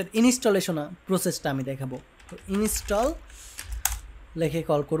 এটার ইনস্টলেশন প্রসেসটা আমি দেখাবো। তো ইনস্টল লিখে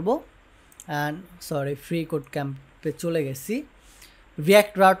কল করব অ্যান্ড সরি ফ্রি কোড ক্যাম্পে চলে গেছি।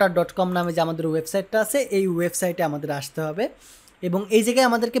 reactrouter.com নামে যে আমাদের ওয়েবসাইটটা আছে এই ওয়েবসাইটে আমাদের আসতে হবে এবং এই জায়গায়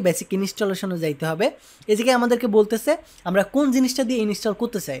আমাদেরকে বেসিক ইনস্টলেশনে যাইতে হবে। এই জায়গায় আমাদেরকে বলতেছে আমরা কোন জিনিসটা দিয়ে ইনস্টল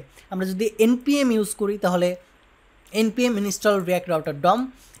করতে চাই। আমরা যদি npm ইউজ করি তাহলে npm install react router dom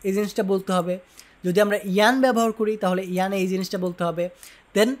এই জিনিসটা বলতে হবে। যদি আমরা ইয়ান ব্যবহার করি তাহলে ইয়ানে এই জিনিসটা বলতে হবে।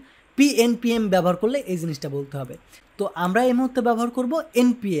 দেন pnpm ব্যবহার করলে এই জিনিসটা বলতে হবে। তো আমরা এই মুহূর্তে ব্যবহার করব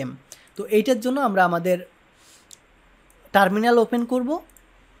npm। তো এইটার জন্য আমরা আমাদের টার্মিনাল ওপেন করব।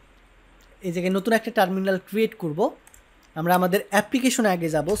 এই জায়গায় নতুন একটা টার্মিনাল ক্রিয়েট করব। আমরা আমাদের অ্যাপ্লিকেশনে আগে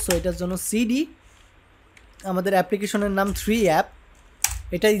যাব। সো এটার জন্য cd আমাদের অ্যাপ্লিকেশনের নাম 3 অ্যাপ,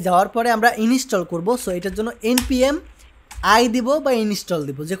 এটাই যাওয়ার পরে আমরা ইনস্টল করব। সো এটার জন্য npm i দিব বা ইনস্টল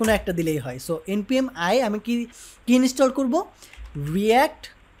দিব, যে কোনো একটা দিলেই হয়। সো npm i আমি কি ইনস্টল করব, react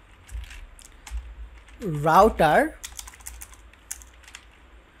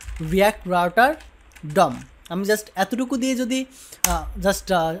router dom। আমি জাস্ট এতটুকু দিয়ে যদি জাস্ট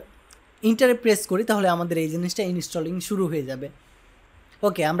ইন্টারে প্রেস করি তাহলে আমাদের এই জিনিসটা ইনস্টলিং শুরু হয়ে যাবে।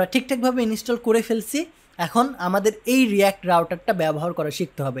 ওকে, আমরা ঠিকঠাকভাবে ইনস্টল করে ফেলছি। এখন আমাদের এই রিয়্যাক্ট রাউটারটা ব্যবহার করা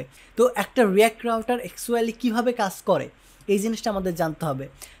শিখতে হবে। তো একটা রিয়্যাক্ট রাউটার অ্যাকচুয়ালি কীভাবে কাজ করে এই জিনিসটা আমাদের জানতে হবে।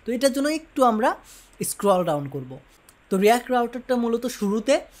 তো এটার জন্য একটু আমরা স্ক্রল ডাউন করব। তো রিয়্যাক্ট রাউটারটা মূলত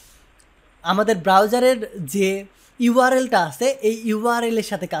শুরুতে আমাদের ব্রাউজারের যে ইউআরএলটা আছে এই ইউআরএলের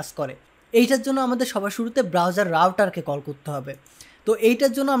সাথে কাজ করে। এইটার জন্য আমাদের সবার শুরুতে ব্রাউজার রাউটারকে কল করতে হবে। তো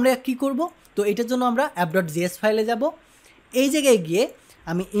এইটার জন্য আমরা কি করব, তো এইটার জন্য আমরা app.js ফাইলে যাব। এই জায়গায় গিয়ে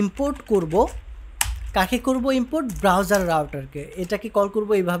আমি ইম্পোর্ট করব, কাকে করব ইম্পোর্ট, ব্রাউজার রাউটারকে। এটাকে কল করব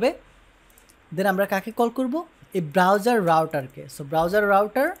এইভাবে। দেন আমরা কাকে কল করব, এই browser রাউটারকে। So browser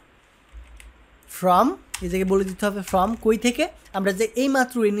router from, এই জায়গায় বলে দিতে হবে ফ্রম কই থেকে, আমরা যে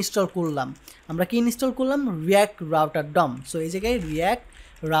এইমাত্র ইনস্টল করলাম, আমরা কি ইনস্টল করলাম, রিয়্যাক্ট রাউটার ডম। সো এই জায়গায় রিয়্যাক্ট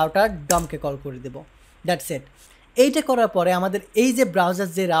রাউটার ডমকে কল করে দেব। That's it. এইটা করার পরে আমাদের এই যে ব্রাউজার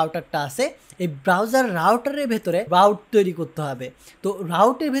যে রাউটারটা আছে এই ব্রাউজার রাউটারের ভেতরে রাউট তৈরি করতে হবে। তো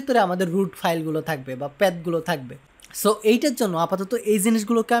রাউটের ভেতরে আমাদের রুট ফাইলগুলো থাকবে বা প্যাথগুলো থাকবে। সো এইটার জন্য আপাতত এই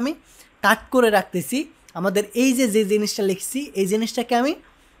জিনিসগুলোকে আমি কাট করে রাখতেছি। আমাদের এই যে জিনিসটা লিখছি এই জিনিসটাকে আমি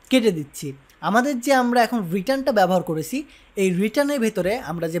কেটে দিচ্ছি। আমাদের যে আমরা এখন রিটার্নটা ব্যবহার করেছি এই রিটার্নের ভেতরে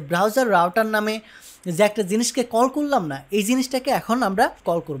আমরা যে ব্রাউজার রাউটার নামে যে একটা জিনিসকে কল করলাম না, এই জিনিসটাকে এখন আমরা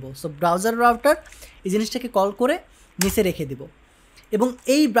কল করব। সো ব্রাউজার রাউটার এই জিনিসটাকে কল করে নিচে রেখে দিব এবং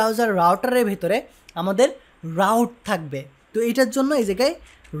এই ব্রাউজার রাউটারের ভেতরে আমাদের রাউট থাকবে। তো এটার জন্য এই জায়গায়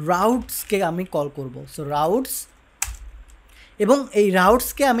রাউটসকে আমি কল করব। সো রাউটস, এবং এই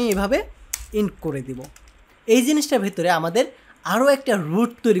রাউটসকে আমি এভাবে ইন্ট করে দিব। এই জিনিসটার ভেতরে আমাদের আরও একটা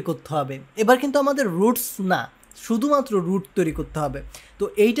রুট তৈরি করতে হবে। এবার কিন্তু আমাদের রুটস না, শুধুমাত্র রুট তৈরি করতে হবে। তো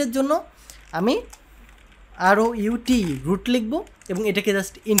এইটার জন্য আমি আরও রুট লিখব এবং এটাকে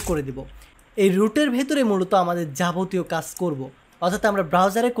জাস্ট ইন্ট করে দিব। এই রুটের ভেতরে মূলত আমাদের যাবতীয় কাজ করব, অর্থাৎ আমরা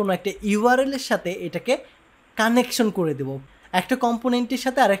ব্রাউজারে কোনো একটা ইউআরএলের সাথে এটাকে কানেকশন করে দেব। একটা কম্পোনেন্টের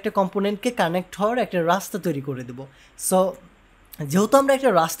সাথে আর একটা কম্পোনেন্টকে কানেক্ট হওয়ার একটা রাস্তা তৈরি করে দেব। সো যেহেতু আমরা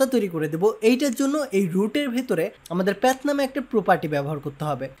একটা রাস্তা তৈরি করে দেব, এইটার জন্য এই রুটের ভেতরে আমাদের প্যাথ নামে একটা প্রপার্টি ব্যবহার করতে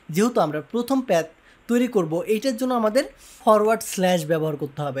হবে। যেহেতু আমরা প্রথম প্যাথ তৈরি করব এইটার জন্য আমাদের ফরওয়ার্ড স্ল্যাশ ব্যবহার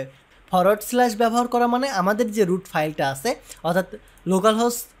করতে হবে। ফরওয়ার্ড স্ল্যাশ ব্যবহার করা মানে আমাদের যে রুট ফাইলটা আছে অর্থাৎ লোকাল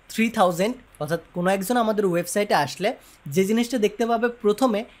হোস্ট 3000, অর্থাৎ কোনো একজন আমাদের ওয়েবসাইটে আসলে যে জিনিসটা দেখতে পাবে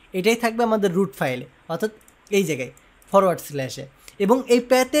প্রথমে এটাই থাকবে আমাদের রুট ফাইলে, অর্থাৎ এই জায়গায় ফরওয়ার্ড স্ল্যাশে। এবং এই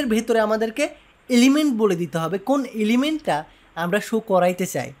প্যাথের ভেতরে আমাদেরকে এলিমেন্ট বলে দিতে হবে কোন এলিমেন্টটা আমরা শো করাইতে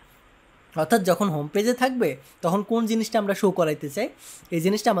চাই, অর্থাৎ যখন হোম পেজে থাকবে তখন কোন জিনিসটা আমরা শো করাইতে চাই এই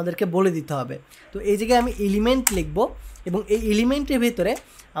জিনিসটা আমাদেরকে বলে দিতে হবে। তো এই জায়গায় আমি এলিমেন্ট লিখব এবং এই এলিমেন্টের ভেতরে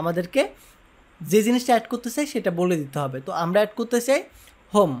আমাদেরকে যে জিনিসটা অ্যাড করতে চাই সেটা বলে দিতে হবে। তো আমরা অ্যাড করতে চাই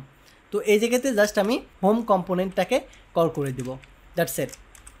হোম। তো এই জায়গাতে জাস্ট আমি হোম কম্পোনেন্টটাকে কল করে দিব। That's it.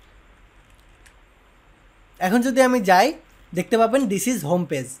 এখন যদি আমি যাই দেখতে পাবেন দিস ইজ হোম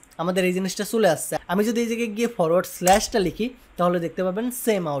পেজ, আমাদের এই জিনিসটা চলে আসছে। আমি যদি এই জায়গায় গিয়ে ফরওয়ার্ড স্ল্যাশটা লিখি তাহলে দেখতে পাবেন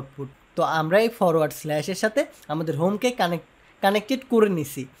সেম আউটপুট। তো আমরা এই ফরওয়ার্ড স্ল্যাশের সাথে আমাদের হোমকে কানেক্টেড করে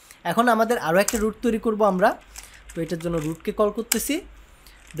নিছি। এখন আমাদের আরও একটা রুট তৈরি করব আমরা। তো এটার জন্য রুটকে কল করতেছি,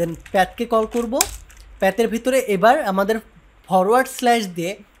 দেন প্যাথকে কল করব। প্যাথের ভিতরে এবার আমাদের ফরওয়ার্ড স্ল্যাশ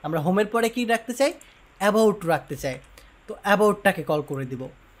দিয়ে আমরা হোমের পরে কি রাখতে চাই, অ্যাবাউট রাখতে চাই। তো অ্যাবাউটটাকে কল করে দিব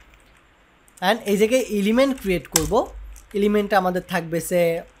অ্যান্ড এই জায়গায় এলিমেন্ট ক্রিয়েট করব। এলিমেন্টটা আমাদের থাকবে সে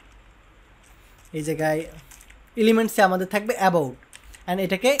এই জায়গায় এলিমেন্টসে আমাদের থাকবে অ্যাবাউট অ্যান্ড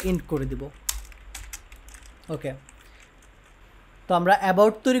এটাকে ইন্ট করে দিব। ওকে, তো আমরা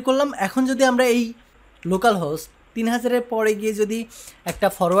অ্যাবাউট তৈরি করলাম। এখন যদি আমরা এই লোকাল হোস্ট 3000-এর পরে গিয়ে যদি একটা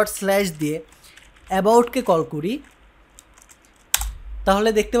ফরওয়ার্ড স্ল্যাশ দিয়ে অ্যাবাউটকে কল করি তাহলে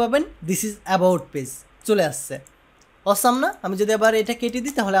দেখতে পাবেন দিস ইজ অ্যাবাউট পেজ চলে আসছে। অসাম না? আমি যদি আবার এটা কেটে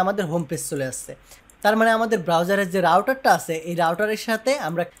দিই তাহলে আমাদের হোম পেজ চলে আসছে। তার মানে আমাদের ব্রাউজারের যে রাউটারটা আছে এই রাউটারের সাথে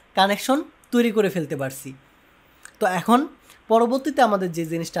আমরা কানেকশন তৈরি করে ফেলতে পারছি। তো এখন পরবর্তীতে আমাদের যে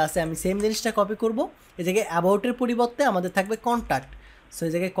জিনিসটা আছে আমি সেম জিনিসটা কপি করব। এই জায়গায় অ্যাবাউটের পরিবর্তে আমাদের থাকবে কন্ট্যাক্ট। সো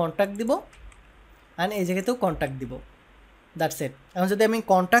এই জায়গায় কন্ট্যাক্ট দিব অ্যান্ড এই জায়গাতেও কন্ট্যাক্ট দিব। That's it. এখন যদি আমি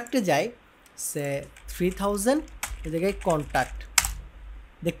কন্ট্যাক্টে যাই সে 3000 এই জায়গায় কন্ট্যাক্ট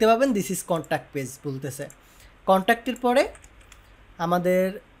দেখতে পাবেন দিস ইজ কন্ট্যাক্ট পেজ বলতেছে। কন্ট্যাক্টের পরে আমাদের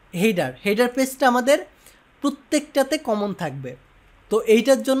হেডার পেজটা আমাদের প্রত্যেকটাতে কমন থাকবে। তো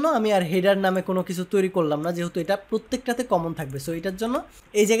এইটার জন্য আমি আর হেডার নামে কোনো কিছু তৈরি করলাম না, যেহেতু এটা প্রত্যেকটাতে কমন থাকবে। সো এটার জন্য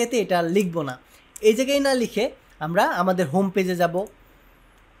এই জায়গাতে এটা লিখব না। এই জায়গায় না লিখে আমরা আমাদের হোম পেজে যাব,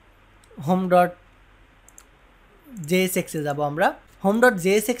 home.jsx-এ যাব। আমরা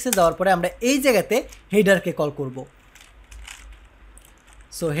home.jsx-এ যাওয়ার পরে আমরা এই জায়গাতে হেডারকে কল করব।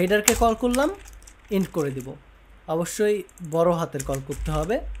 সো হেডারকে কল করলাম, ইন্ট করে দিব। অবশ্যই বড় হাতের কল করতে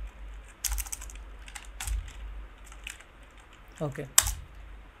হবে। ওকে,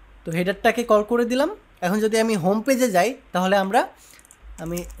 তো হেডারটাকে কল করে দিলাম। এখন যদি আমি হোম পেজে যাই তাহলে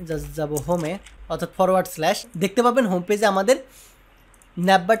আমি জাস্ট যাব হোমে, অর্থাৎ ফরওয়ার্ড স্ল্যাশ, দেখতে পাবেন হোম পেজে আমাদের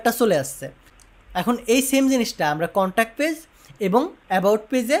ন্যাপবারটা চলে আসছে। এখন এই সেম জিনিসটা আমরা কন্ট্যাক্ট পেজ এবং অ্যাবাউট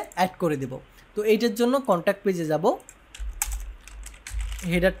পেজে অ্যাড করে দেব। তো এইটার জন্য কন্ট্যাক্ট পেজে যাব,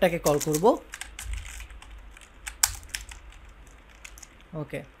 হেডারটাকে কল করব।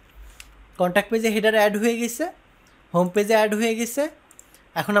 ওকে, কন্ট্যাক্ট পেজে হেডার অ্যাড হয়ে গেছে, হোম পেজে অ্যাড হয়ে গেছে।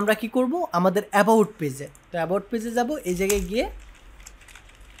 এখন আমরা কি করব আমাদের অ্যাবাউট পেজে। তো অ্যাবাউট পেজে যাব, এই জায়গায় গিয়ে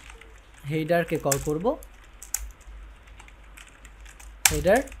হেডারকে কল করব,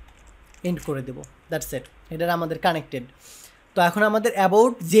 হেডার এন্ড করে দেব। দ্যাটস ইট, হেডার আমাদের কানেক্টেড। তো এখন আমাদের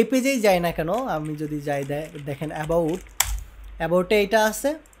অ্যাবাউট যে পেজেই যায় না কেন, আমি যদি যাই দেখেন অ্যাবাউটে এটা আছে।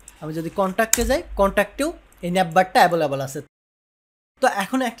 আমি যদি কন্ট্যাক্টে যাই, কন্ট্যাক্টেও এই ন্যাপবারটা অ্যাভেলেবল আছে। তো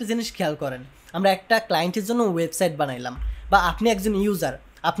এখন একটা জিনিস খেয়াল করেন, আমরা একটা ক্লায়েন্টের জন্য ওয়েবসাইট বানাইলাম, বা আপনি একজন ইউজার,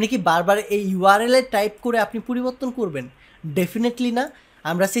 আপনি কি বারবার এই ইউআরএল এ টাইপ করে আপনি পরিবর্তন করবেন? ডেফিনেটলি না।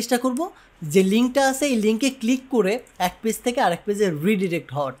 আমরা চেষ্টা করব যে লিঙ্কটা আছে এই লিঙ্কে ক্লিক করে এক পেজ থেকে আরেক পেজে রিডিরেক্ট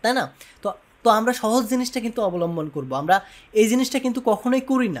হওয়ার, তাই না? তো আমরা সহজ জিনিসটা কিন্তু অবলম্বন করব। আমরা এই জিনিসটা কিন্তু কখনোই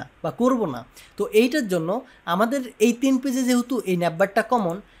করি না বা করব না। তো এইটার জন্য আমাদের এই 3 পেজে যেহেতু এই ন্যাপবারটা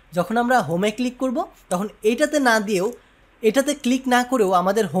কমন, যখন আমরা হোমে ক্লিক করব তখন এইটাতে না দিয়েও, এটাতে ক্লিক না করেও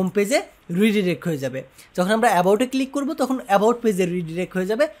আমাদের হোম পেজে রিডিরেক্ট হয়ে যাবে। যখন আমরা অ্যাবাউটে ক্লিক করব তখন অ্যাবাউট পেজে রিডিরেক্ট হয়ে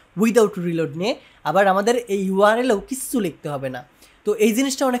যাবে উইদাউট রিলোড নিয়ে। আবার আমাদের এই ইউআরএলেও কিছু লিখতে হবে না। তো এই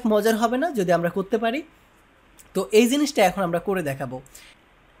জিনিসটা অনেক মজার হবে না যদি আমরা করতে পারি? তো এই জিনিসটা এখন আমরা করে দেখাবো।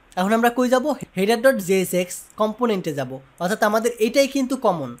 এখন আমরা কই যাব? header.jsx কম্পোনেন্টে যাব, অর্থাৎ আমাদের এটাই কিন্তু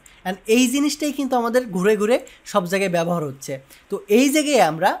কমন, অ্যান্ড এই জিনিসটাই কিন্তু আমাদের ঘুরে ঘুরে সব জায়গায় ব্যবহার হচ্ছে। তো এই জায়গায়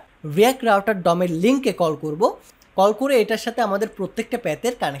আমরা রিয়াক্ট রাউটার ডমের লিঙ্কে কল করব, কল করে এটার সাথে আমাদের প্রত্যেকটা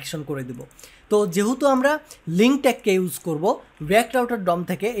প্যাথের কানেকশন করে দেব। তো যেহেতু আমরা লিঙ্ক ট্যাগকে ইউজ করব রিয়াক্ট রাউটার ডম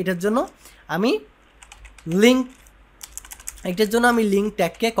থেকে, এটার জন্য আমি লিঙ্ক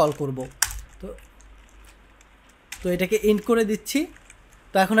ট্যাগকে কল করব। তো এটাকে ইন্ট করে দিচ্ছি।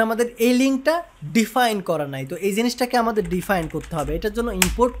 তো এখন আমাদের এই লিঙ্কটা ডিফাইন করা নাই, তো এই জিনিসটাকে আমাদের ডিফাইন করতে হবে। এটার জন্য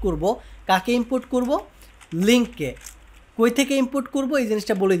ইম্পোর্ট করব। কাকে ইম্পোর্ট করব? লিঙ্ককে। কই থেকে ইম্পোর্ট করব এই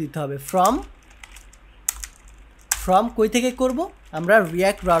জিনিসটা বলে দিতে হবে। ফ্রম কই থেকে করব? আমরা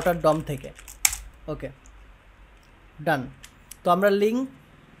রিয়াক্ট রাউটার ডম থেকে। ওকে, ডান। তো আমরা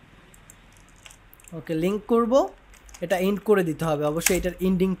লিঙ্ক করব, এটা ইন্ড করে দিতে হবে। অবশ্যই এটার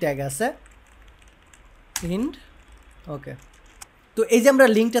ইন্ডিং ট্যাগ আছে, ইন্ড। ওকে, তো এই যে আমরা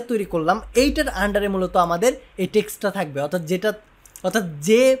লিঙ্কটা তৈরি করলাম, এইটার আন্ডারে মূলত আমাদের এই টেক্সটটা থাকবে, অর্থাৎ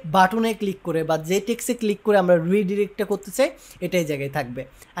যে বাটনে ক্লিক করে বা যে টেক্সটে ক্লিক করে আমরা রিডিরেক্টটা করতে চাই এটা এই জায়গায় থাকবে।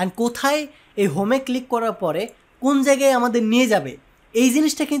 অ্যান্ড কোথায় এই হোমে ক্লিক করার পরে কোন জায়গায় আমাদের নিয়ে যাবে এই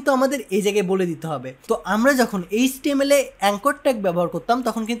জিনিসটা কিন্তু আমাদের এই জায়গায় বলে দিতে হবে। তো আমরা যখন HTML-এ অ্যাঙ্কর ট্যাগ ব্যবহার করতাম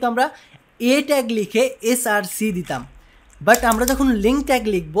তখন কিন্তু আমরা এ ট্যাগ লিখে SRC দিতাম, বাট আমরা যখন লিঙ্ক ট্যাগ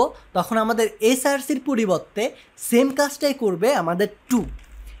লিখব তখন আমাদের SRC-র পরিবর্তে সেম কাজটাই করবে আমাদের টু।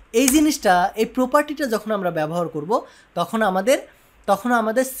 এই জিনিসটা, এই প্রপার্টিটা যখন আমরা ব্যবহার করব তখন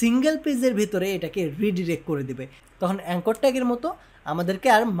আমাদের সিঙ্গেল পেজের ভিতরে এটাকে রিডিরেক্ট করে দেবে। তখন অ্যাঙ্কর ট্যাগের মতো আমাদেরকে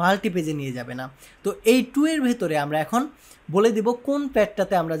আর মাল্টি পেজে নিয়ে যাবে না। তো এই টু এর ভিতরে আমরা এখন বলে দিব কোন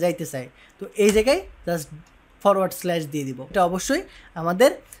প্যাডটাতে আমরা যাইতে চাই। তো এই জায়গায় জাস্ট ফরওয়ার্ড স্ল্যাশ দিয়ে দিব। এটা অবশ্যই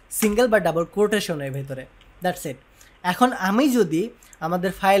আমাদের সিঙ্গেল বা ডাবল কোটেশনের ভিতরে। That's it. এখন আমি যদি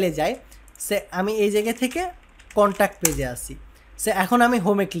আমাদের ফাইলে যাই, আমি এই জায়গা থেকে কন্ট্যাক্ট পেজে আসি, এখন আমি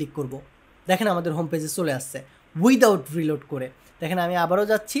হোমে ক্লিক করব। দেখেন আমাদের হোম পেজে চলে আসছে উইদাউট রিলোড করে। দেখেন আমি আবারও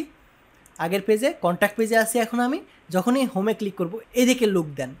যাচ্ছি আগের পেজে, কন্ট্যাক্ট পেজে আসি এখন আমি। যখনই হোমে ক্লিক করব এদিকে লুক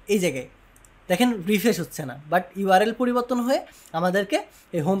দেন, এই জায়গায় দেখেন রিফ্রেশ হচ্ছে না, বাট ইউআরএল পরিবর্তন হয়ে আমাদেরকে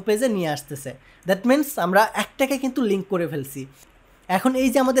এই হোম পেজে নিয়ে আসতেছে। দ্যাট মিনস আমরা একটাকে কিন্তু লিঙ্ক করে ফেলছি। এখন এই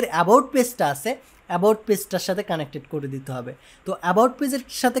যে আমাদের অ্যাবাউট পেজটা আছে, অ্যাবাউট পেজটার সাথে কানেক্টেড করে দিতে হবে। তো অ্যাবাউট পেজের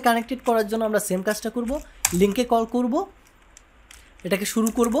সাথে কানেক্টেড করার জন্য আমরা সেম কাজটা করব, লিঙ্কে কল করব, এটাকে শুরু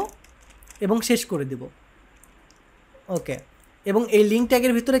করব এবং শেষ করে দেব। ওকে, এবং এই লিঙ্ক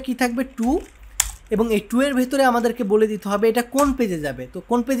ট্যাগের ভিতরে কি থাকবে, টু, এবং এই টু এর ভিতরে আমাদেরকে বলে দিতে হবে এটা কোন পেজে যাবে। তো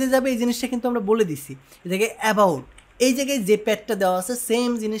কোন পেজে যাবে এই জিনিসটা কিন্তু আমরা বলে দিছি। এই জায়গায় অ্যাবাউট, এই জায়গায় যে প্যাডটা দেওয়া আছে সেম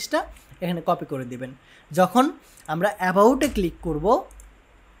জিনিসটা এখানে কপি করে দিবেন। যখন আমরা অ্যাবাউটে ক্লিক করব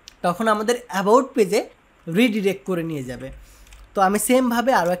তখন আমাদের অ্যাবাউট পেজে রিডিরেক্ট করে নিয়ে যাবে। তো আমি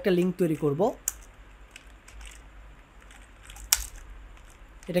সেমভাবে আরও একটা লিঙ্ক তৈরি করব,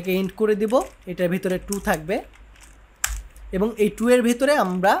 এটাকে এন্ড করে দিব, এটার ভিতরে টু থাকবে এবং এই টু এর ভিতরে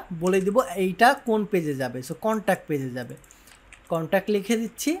আমরা বলে দিব এইটা কোন পেজে যাবে। সো কন্ট্যাক্ট পেজে যাবে, কন্ট্যাক্ট লিখে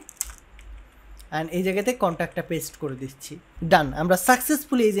দিচ্ছি অ্যান্ড এই জায়গাতে কন্ট্যাক্টটা পেস্ট করে দিচ্ছি। ডান, আমরা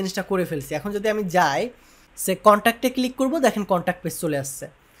সাকসেসফুলি এই জিনিসটা করে ফেলছি। এখন যদি আমি যাই সে কন্ট্যাক্টে ক্লিক করব, দেখেন কন্ট্যাক্ট পেজ চলে আসছে।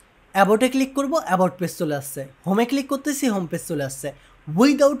 অ্যাবাউটে ক্লিক করব, অ্যাবাউট পেজ চলে আসছে। হোমে ক্লিক করতেছি, হোম পেজ চলে আসছে।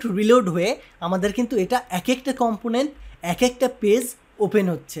 উইদাউট রিলোড হয়ে আমাদের কিন্তু এটা এক একটা কম্পোনেন্ট, এক একটা পেজ ওপেন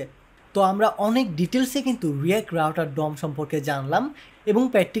হচ্ছে। তো আমরা অনেক ডিটেলসে কিন্তু রিয়াক্ট রাউটার ডম সম্পর্কে জানলাম এবং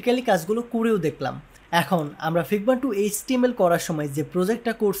প্র্যাকটিক্যালি কাজগুলো করেও দেখলাম। এখন আমরা ফিগমা 2 HTML করার সময় যে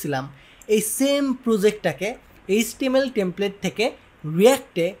প্রজেক্টটা করছিলাম এই সেম প্রজেক্টটাকে HTML টেমপ্লেট থেকে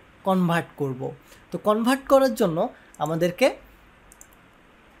রিয়াক্টে কনভার্ট করব। তো কনভার্ট করার জন্য আমাদেরকে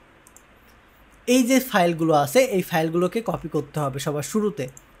এই যে ফাইলগুলো আছে এই ফাইলগুলোকে কপি করতে হবে সবার শুরুতে।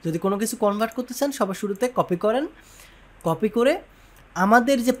 যদি কোনো কিছু কনভার্ট করতে চান সবার শুরুতে কপি করেন, কপি করে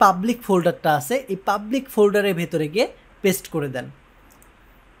আমাদের যে পাবলিক ফোল্ডারটা আছে এই পাবলিক ফোল্ডারের ভেতরে গিয়ে পেস্ট করে দেন।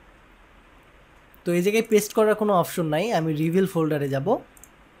 তো এই জায়গায় পেস্ট করার কোনো অপশন নাই, আমি রিভিল ফোল্ডারে যাব,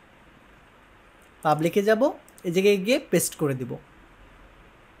 পাবলিকে যাব, এই জায়গায় গিয়ে পেস্ট করে দিব।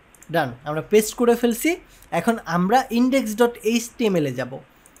 ডান, আমরা পেস্ট করে ফেলছি। এখন আমরা index.html এ যাব।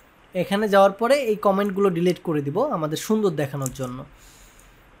 এখানে যাওয়ার পরে এই কমেন্টগুলো ডিলিট করে দিব আমাদের সুন্দর দেখানোর জন্য,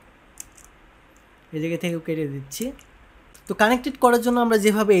 এই জায়গা থেকে কেটে দিচ্ছি। তো কানেক্টেড করার জন্য আমরা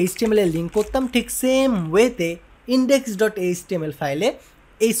যেভাবে HTML এ লিঙ্ক করতাম ঠিক সেম ওয়েতে index.html ফাইলে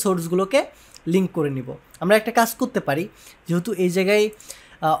এই সোর্সগুলোকে লিঙ্ক করে নিব। আমরা একটা কাজ করতে পারি, যেহেতু এই জায়গায়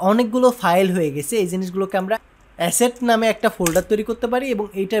অনেকগুলো ফাইল হয়ে গেছে, এই জিনিসগুলোকে আমরা অ্যাসেট নামে একটা ফোল্ডার তৈরি করতে পারি এবং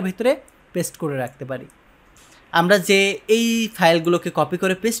এইটার ভিতরে পেস্ট করে রাখতে পারি। আমরা যে এই ফাইলগুলোকে কপি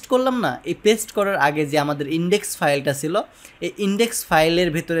করে পেস্ট করলাম না, এই পেস্ট করার আগে যে আমাদের ইন্ডেক্স ফাইলটা ছিল এই ইন্ডেক্স ফাইলের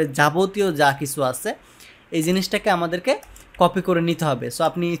ভিতরে যাবতীয় যা কিছু আছে এই জিনিসটাকে আমাদেরকে কপি করে নিতে হবে। সো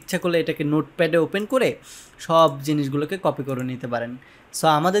আপনি ইচ্ছা করলে এটাকে নোটপ্যাডে ওপেন করে সব জিনিসগুলোকে কপি করে নিতে পারেন। সো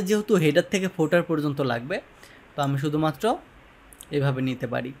আমাদের যেহেতু হেডার থেকে ফোটার পর্যন্ত লাগবে তো আমি শুধুমাত্র এভাবে নিতে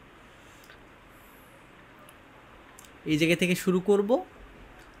পারি। এই জায়গা থেকে শুরু করব,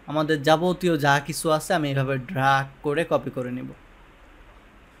 আমাদের যাবতীয় যা কিছু আছে আমি এভাবে ড্র্যাগ করে কপি করে নেব।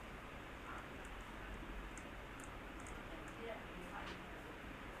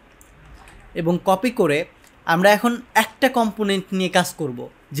 এবং কপি করে আমরা এখন একটা কম্পোনেন্ট নিয়ে কাজ করব।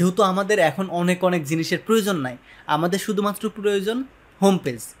 যেহেতু আমাদের এখন অনেক অনেক জিনিসের প্রয়োজন নাই, আমাদের শুধুমাত্র প্রয়োজন হোম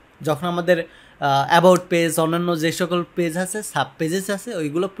পেজ। যখন আমাদের অ্যাবাউট পেজ, অন্যান্য যে সকল পেজ আছে, সাব পেজেস আছে,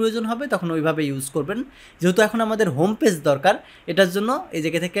 ওইগুলো প্রয়োজন হবে তখন ওইভাবে ইউজ করবেন। যেহেতু এখন আমাদের হোম পেজ দরকার, এটার জন্য এই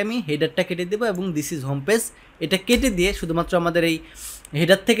জায়গা থেকে আমি হেডারটা কেটে দেবো এবং দিস ইজ হোম পেজ এটা কেটে দিয়ে শুধুমাত্র আমাদের এই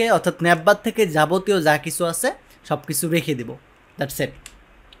হেডার থেকে অর্থাৎ ন্যাপবার থেকে যাবতীয় যা কিছু আছে সব কিছু রেখে দেবো। That's it.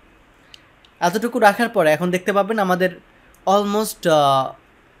 এতটুকু রাখার পরে এখন দেখতে পাবেন আমাদের অলমোস্ট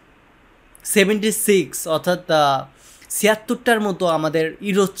 76 অর্থাৎ 76টার মতো আমাদের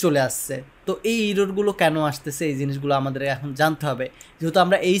ইরোর চলে আসছে। তো এই ইরোরগুলো কেন আসতেছে এই জিনিসগুলো আমাদের এখন জানতে হবে। যেহেতু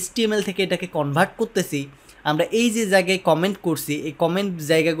আমরা HTML থেকে এটাকে কনভার্ট করতেছি, আমরা এই যে জায়গায় কমেন্ট করছি এই কমেন্ট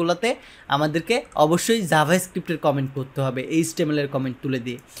জায়গাগুলোতে আমাদেরকে অবশ্যই জাভাস্ক্রিপ্টের কমেন্ট করতে হবে HTML এর কমেন্ট তুলে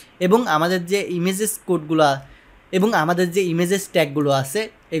দিয়ে, এবং আমাদের যে ইমেজেস কোডগুলো এবং আমাদের যে ইমেজেস ট্যাগগুলো আছে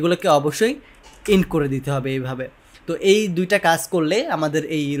এগুলোকে অবশ্যই ইন করে দিতে হবে এইভাবে। তো এই দুইটা কাজ করলে আমাদের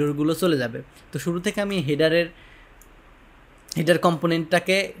এই ইরোরগুলো চলে যাবে। তো শুরু থেকে আমি হেডার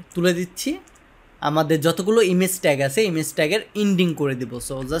কম্পোনেন্টটাকে তুলে দিচ্ছি, আমাদের যতগুলো ইমেজ ট্যাগ আছে ইমেজ ট্যাগের ইন্ডিং করে দিব।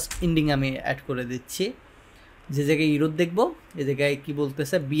 সো জাস্ট ইন্ডিং আমি অ্যাড করে দিচ্ছি। যে জায়গায় ইরোর দেখবো এই জায়গায় কী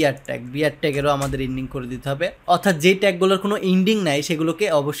বলতেছে বিআর ট্যাগেরও আমাদের ইন্ডিং করে দিতে হবে। অর্থাৎ যেই ট্যাগগুলোর কোনো ইন্ডিং নাই সেগুলোকে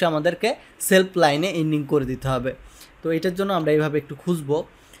অবশ্যই আমাদেরকে সেলফ লাইনে ইন্ডিং করে দিতে হবে। তো এটার জন্য আমরা এইভাবে একটু খুঁজবো,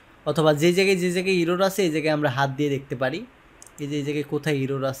 অথবা যে জায়গায় ইরোর আছে এই জায়গায় আমরা হাত দিয়ে দেখতে পারি। এই যে এই জায়গায় কোথায়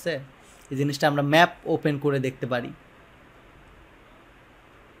ইরোর আছে এই জিনিসটা আমরা ম্যাপ ওপেন করে দেখতে পারি।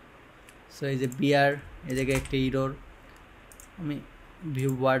 সো এই যে বিআর, এই জায়গায় একটা ইরর, আমি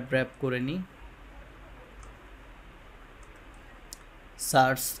ভিউ ওয়ার্ড র্যাপ করে নিই।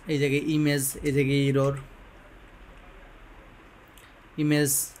 সার্চ, এই জায়গায় ইমেজ, এই জায়গায় ইরর,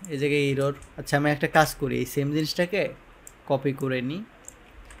 ইমেজ, এই জায়গায় ইরর। আচ্ছা আমি একটা কাজ করি, এই সেম জিনিসটাকে কপি করে নিই,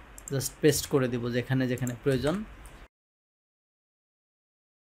 জাস্ট পেস্ট করে দেব যেখানে যেখানে প্রয়োজন।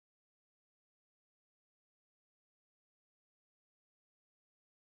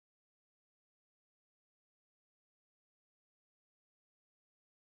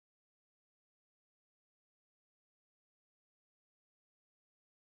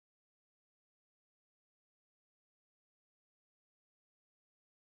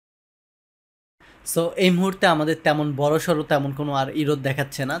 সো এই মুহূর্তে আমাদের তেমন বড় সড়ো তেমন কোনো আর ইরর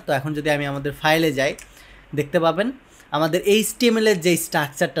দেখাচ্ছে না। তো এখন যদি আমি আমাদের ফাইলে যাই, দেখতে পাবেন আমাদের HTML এর যে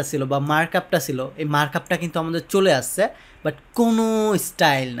স্ট্রাকচারটা ছিল বা মার্কআপটা ছিল, এই মার্কআপটা কিন্তু আমাদের চলে আসছে, বাট কোনো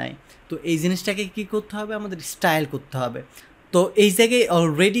স্টাইল নাই। তো এই জিনিসটাকে কি করতে হবে, আমাদের স্টাইল করতে হবে। তো এই জায়গায়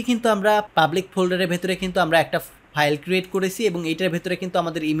অলরেডি কিন্তু আমরা পাবলিক ফোল্ডারের ভেতরে কিন্তু আমরা একটা ফাইল ক্রিয়েট করেছি এবং এইটার ভেতরে কিন্তু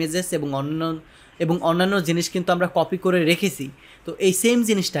আমাদের ইমেজেস এবং অন্যান্য জিনিস কিন্তু আমরা কপি করে রেখেছি। তো এই সেম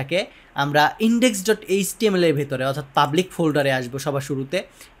জিনিসটাকে আমরা index.html এর ভেতরে অর্থাৎ পাবলিক ফোল্ডারে আসবো সবার শুরুতে।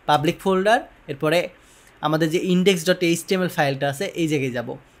 পাবলিক ফোল্ডার, এরপরে আমাদের যে index.html ফাইলটা আছে এই জায়গায় যাব।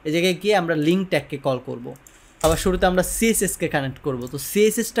 এই জায়গায় গিয়ে আমরা লিঙ্ক ট্যাগকে কল করব। আবার শুরুতে আমরা CSSকে কানেক্ট করব। তো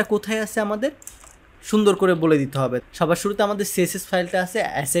CSSটা কোথায় আছে আমাদের সুন্দর করে বলে দিতে হবে। সবার শুরুতে আমাদের CSS ফাইলটা আছে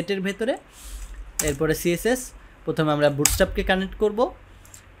অ্যাসেটের ভেতরে, এরপরে CSS, প্রথমে আমরা বুটস্ট্র্যাপকে কানেক্ট করব,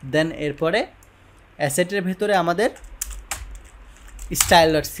 দেন এরপরে অ্যাসেটের ভেতরে আমাদের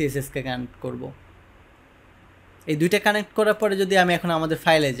style.cssকে কানেক্ট করব। এই দুইটা কানেক্ট করার পরে যদি আমি এখন আমাদের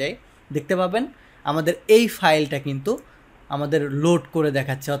ফাইলে যাই, দেখতে পাবেন আমাদের এই ফাইলটা কিন্তু আমাদের লোড করে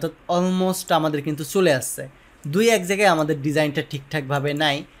দেখাচ্ছে, অর্থাৎ অলমোস্ট আমাদের কিন্তু চলে আসছে। দুই এক জায়গায় আমাদের ডিজাইনটা ঠিকঠাকভাবে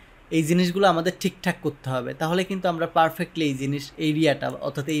নাই, এই জিনিসগুলো আমাদের ঠিকঠাক করতে হবে, তাহলে কিন্তু আমরা পারফেক্টলি এই এরিয়াটা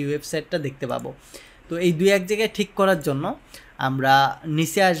অর্থাৎ এই ওয়েবসাইটটা দেখতে পাবো। তো এই দুই এক জায়গায় ঠিক করার জন্য আমরা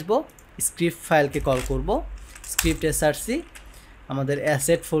নিচে আসব, স্ক্রিপ্ট ফাইলকে কল করব, স্ক্রিপ্ট src, আমাদের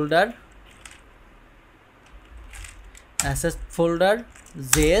asset folder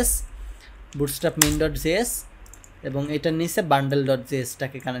js, bootstrap main.js এবং এটার নিচে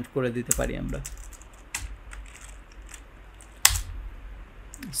bundle.jsটাকে কানেক্ট করে দিতে পারি আমরা,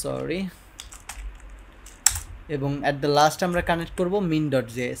 সরি, এবং অ্যাট দ্য লাস্ট আমরা কানেক্ট করব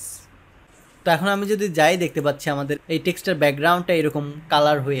min.js। তো এখন আমি যদি যাই, দেখতে পাচ্ছি আমাদের এই টেক্সটের ব্যাকগ্রাউন্ডটা এরকম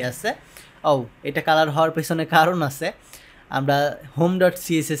কালার হয়ে আছে। এটা কালার হওয়ার পেছনে কারণ আছে, আমরা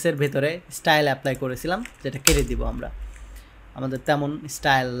home.css এর ভেতরে স্টাইল অ্যাপ্লাই করেছিলাম, যেটা কেটে দিব আমরা, আমাদের তেমন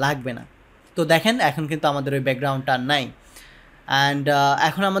স্টাইল লাগবে না। তো দেখেন এখন কিন্তু আমাদের ওই ব্যাকগ্রাউন্ডটা নাই। অ্যান্ড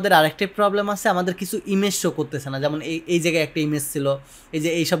এখন আমাদের আরেকটা প্রবলেম আছে, আমাদের কিছু ইমেজ শো করতেছে না। যেমন এই জায়গায় একটা ইমেজ ছিল, এই যে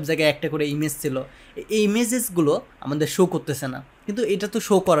এই সব জায়গায় একটা করে ইমেজ ছিল, এই ইমেজেসগুলো আমাদের শো করতেছে না। কিন্তু এটা তো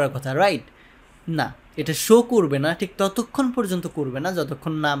শো করার কথা, রাইট? না, এটা শো করবে না, ঠিক ততক্ষণ পর্যন্ত করবে না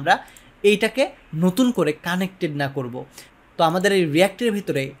যতক্ষণ না আমরা এইটাকে নতুন করে কানেক্টেড না করব। তো আমাদের এই রিয়াক্টের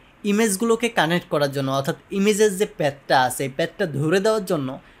ভিতরে ইমেজগুলোকে কানেক্ট করার জন্য, অর্থাৎ ইমেজের যে প্যাথটা আছে এই প্যাথটা ধরে দেওয়ার জন্য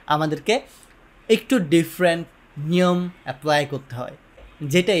আমাদেরকে একটু ডিফারেন্ট নিয়ম অ্যাপ্লাই করতে হয়,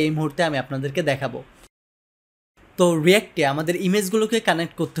 যেটা এই মুহূর্তে আমি আপনাদেরকে দেখাবো। তো রিয়াক্টে আমাদের ইমেজগুলোকে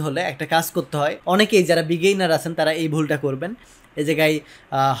কানেক্ট করতে হলে একটা কাজ করতে হয়, অনেকেই যারা বিগিনার আছেন তারা এই ভুলটা করবেন। এই জায়গায়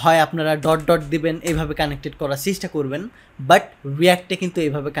হয় আপনারা ডট দিবেন, এইভাবে কানেক্টেড করার চেষ্টা করবেন, বাট রিয়াক্টে কিন্তু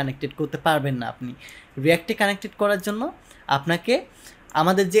এইভাবে কানেক্টেড করতে পারবেন না। আপনি রিয়াক্টে কানেক্টেড করার জন্য আপনাকে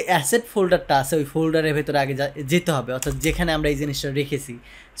আমাদের যে অ্যাসেট ফোল্ডারটা আছে ওই ফোল্ডারের ভেতরে আগে যেতে হবে, অর্থাৎ যেখানে আমরা এই জিনিসটা রেখেছি।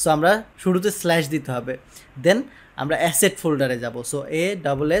 সো আমরা শুরুতে স্ল্যাশ দিতে হবে, দেন আমরা অ্যাসেট ফোল্ডারে যাব। সো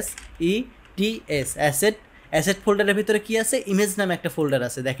ASSETS অ্যাসেট ফোল্ডারের ভিতরে কি আছে, ইমেজ নামে একটা ফোল্ডার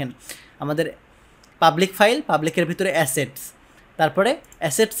আছে। দেখেন আমাদের পাবলিক ফাইল, পাবলিকের ভিতরে অ্যাসেটস, তারপরে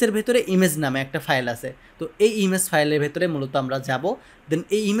অ্যাসেটসের ভিতরে ইমেজ নামে একটা ফাইল আছে। তো এই ইমেজ ফাইলের ভেতরে মূলত আমরা যাব, দেন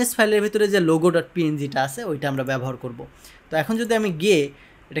এই ইমেজ ফাইলের ভিতরে যে logo.pngটা আছে ওইটা আমরা ব্যবহার করব। তো এখন যদি আমি গিয়ে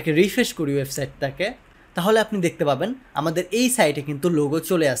এটাকে রিফ্রেশ করি ওয়েবসাইটটাকে, তাহলে আপনি দেখতে পাবেন আমাদের এই সাইটে কিন্তু লোগো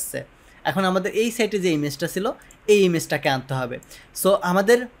চলে আসছে। এখন আমাদের এই সাইটে যে ইমেজটা ছিল এই ইমেজটাকে আনতে হবে। সো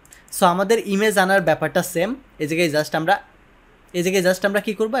আমাদের ইমেজ আনার ব্যাপারটা সেম। এই জায়গায় জাস্ট আমরা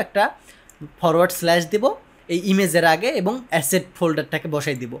কী করব, একটা ফরওয়ার্ড স্ল্যাশ দিব এই ইমেজের আগে এবং অ্যাসেট ফোল্ডারটাকে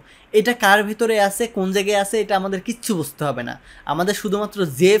বসাই দিব। এটা কার ভিতরে আছে, কোন জায়গায় আছে, এটা আমাদের কিচ্ছু বুঝতে হবে না। আমাদের শুধুমাত্র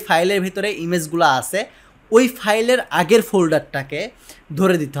যে ফাইলের ভিতরে ইমেজগুলো আছে ওই ফাইলের আগের ফোল্ডারটাকে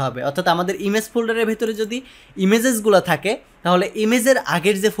ধরে দিতে হবে। অর্থাৎ আমাদের ইমেজ ফোল্ডারের ভিতরে যদি ইমেজেসগুলো থাকে, তাহলে ইমেজের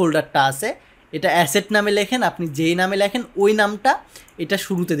আগের যে ফোল্ডারটা আছে এটা অ্যাসেট নামে লেখেন, আপনি যেই নামে লেখেন ওই নামটা এটা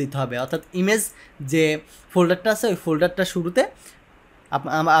শুরুতে দিতে হবে, অর্থাৎ ইমেজ যে ফোল্ডারটা আছে ওই ফোল্ডারটা শুরুতে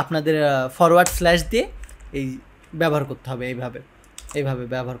আপনাদের ফরওয়ার্ড স্ল্যাশ দিয়ে এই ব্যবহার করতে হবে, এইভাবে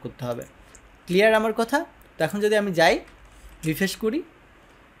ব্যবহার করতে হবে। ক্লিয়ার আমার কথা? তো এখন যদি আমি যাই রিফ্রেশ করি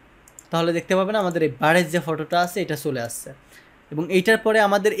তাহলে দেখতে পাবেন আমাদের এই বারের যে ফটোটা আছে এটা চলে আসছে, এবং এইটার পরে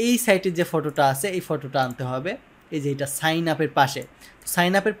আমাদের এই সাইটের যে ফটোটা আছে এই ফটোটা আনতে হবে, এই যে এটা সাইন আপের পাশে,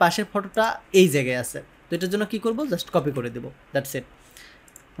 সাইন আপের পাশের ফটোটা এই জায়গায় আছে। তো এটার জন্য কী করব, জাস্ট কপি করে দেবো, দ্যাটস ইট।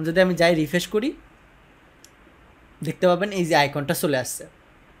 যদি আমি যাই রিফ্রেশ করি দেখতে পাবেন এই যে আইকনটা চলে আসছে।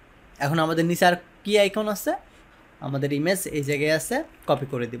 এখন আমাদের নিচে আর কী আইকন আছে, আমাদের ইমেজ এই জায়গায় আছে, কপি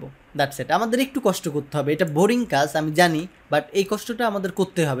করে দিব, দ্যাটস ইট। আমাদের একটু কষ্ট করতে হবে, এটা বোরিং কাজ আমি জানি, বাট এই কষ্টটা আমাদের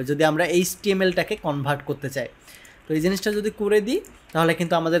করতে হবে যদি আমরা HTML-টাকে কনভার্ট করতে চাই। তো এই জিনিসটা যদি করে দিই তাহলে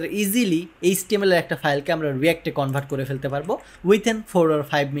কিন্তু আমাদের ইজিলি HTML-এর একটা ফাইলকে আমরা রিয়াক্টে কনভার্ট করে ফেলতে পারবো within 4 or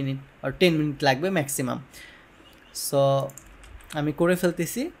 5 minute R 10 minute লাগবে ম্যাক্সিমাম। সো আমি করে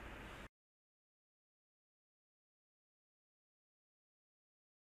ফেলতেছি।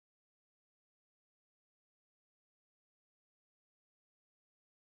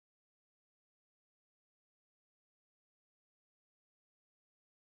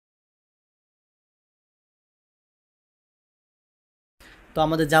 তো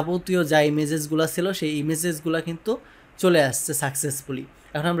আমাদের যাবতীয় যা ইমেজেসগুলো ছিল সেই ইমেজেসগুলো কিন্তু চলে আসছে সাকসেসফুলি।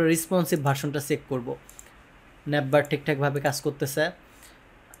 এখন আমরা রেসপন্সিভ ভার্সনটা চেক করব। ন্যাপবার ঠিকঠাকভাবে কাজ করতেছে,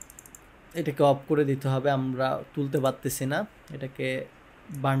 এটাকে অফ করে দিতে হবে, আমরা তুলতে পারতেছি না, এটাকে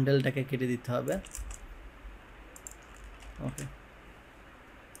বান্ডেলটাকে কেটে দিতে হবে। ওকে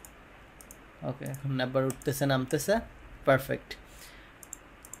ওকে, এখন ন্যাপবার উঠতেছে নামতেছে, পারফেক্ট।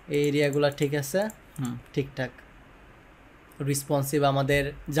 এই এরিয়াগুলো ঠিক আছে, ঠিকঠাক রেসপন্সিভ। আমাদের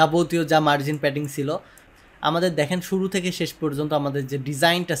যাবতীয় যা মার্জিন প্যাডিং ছিল আমাদের দেখেন শুরু থেকে শেষ পর্যন্ত আমাদের যে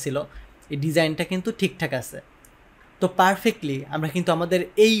ডিজাইনটা ছিল এই ডিজাইনটা কিন্তু ঠিকঠাক আছে। তো পারফেক্টলি আমরা কিন্তু আমাদের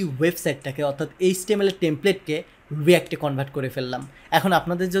এই ওয়েবসাইটটাকে অর্থাৎ HTML-এর টেমপ্লেটকে রিয়াক্টে কনভার্ট করে ফেললাম। এখন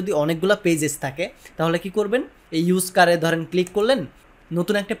আপনাদের যদি অনেকগুলো পেজেস থাকে তাহলে কি করবেন, এই ইউজ কারে ধরেন ক্লিক করলেন,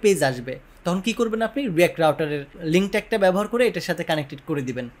 নতুন একটা পেজ আসবে, তখন কি করবেন আপনি রিয়াক্ট রাউটারের লিঙ্ক ট্যাগটা ব্যবহার করে এটার সাথে কানেক্টেড করে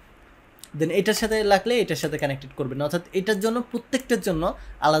দিবেন, দেন এটার সাথে লাগলে এটার সাথে কানেক্টেড করবেন, অর্থাৎ এটার জন্য প্রত্যেকটার জন্য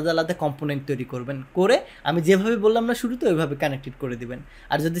আলাদা আলাদা কম্পোনেন্ট তৈরি করবেন, করে আমি যেভাবে বললাম না শুরুতে ওইভাবে কানেক্টেড করে দিবেন।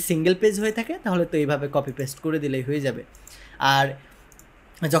 আর যদি সিঙ্গেল পেজ হয়ে থাকে তাহলে তো এইভাবে কপি পেস্ট করে দিলেই হয়ে যাবে। আর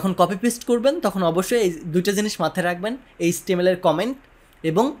যখন কপি পেস্ট করবেন তখন অবশ্যই এই দুইটা জিনিস মাথায় রাখবেন, HTML-এর কমেন্ট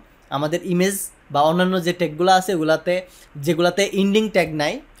এবং আমাদের ইমেজ বা অন্যান্য যে ট্যাগগুলো আছে ওগুলাতে, যেগুলাতে ইন্ডিং ট্যাগ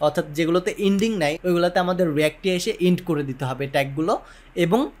নাই অর্থাৎ যেগুলোতে ইন্ডিং নাই ওইগুলোতে আমাদের রিয়াক্টে এসে ইন্ড করে দিতে হবে ট্যাগগুলো।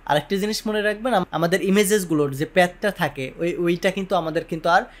 এবং আরেকটা জিনিস মনে রাখবেন, আমাদের ইমেজেসগুলোর যে প্যাথটা থাকে ওইটা কিন্তু আমাদের কিন্তু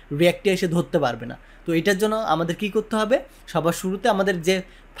আর রিয়াক্টে এসে ধরতে পারবে না। তো এটার জন্য আমাদের কি করতে হবে, সবার শুরুতে আমাদের যে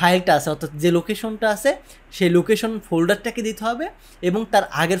ফাইলটা আছে অর্থাৎ যে লোকেশনটা আছে সেই লোকেশন ফোল্ডারটাকে দিতে হবে এবং তার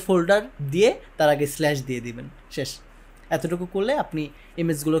আগের ফোল্ডার দিয়ে তার আগে স্ল্যাশ দিয়ে দিবেন, শেষ। এতটুকু করলে আপনি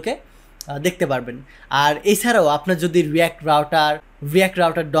ইমেজগুলোকে দেখতে পারবেন। আর এছাড়াও আপনার যদি রিয়াক্ট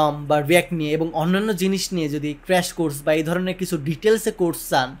রাউটার ডম বা রিয়াক্ট নিয়ে এবং অন্যান্য জিনিস নিয়ে যদি ক্র্যাশ কোর্স বা এই ধরনের কিছু ডিটেলসে কোর্স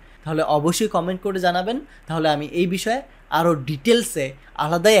চান তাহলে অবশ্যই কমেন্ট করে জানাবেন, তাহলে আমি এই বিষয়ে আরও ডিটেলসে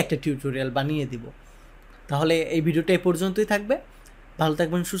আলাদাই একটা টিউটোরিয়াল বানিয়ে দিব। তাহলে এই ভিডিওটা এই পর্যন্তই থাকবে। ভালো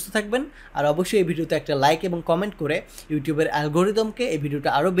থাকবেন, সুস্থ থাকবেন, আর অবশ্যই এই ভিডিওতে একটা লাইক এবং কমেন্ট করে ইউটিউবের অ্যালগোরিদমকে এই ভিডিওটা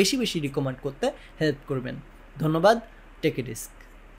আরও বেশি বেশি রিকমেন্ড করতে হেল্প করবেন। ধন্যবাদ, টেক ইট ইজি।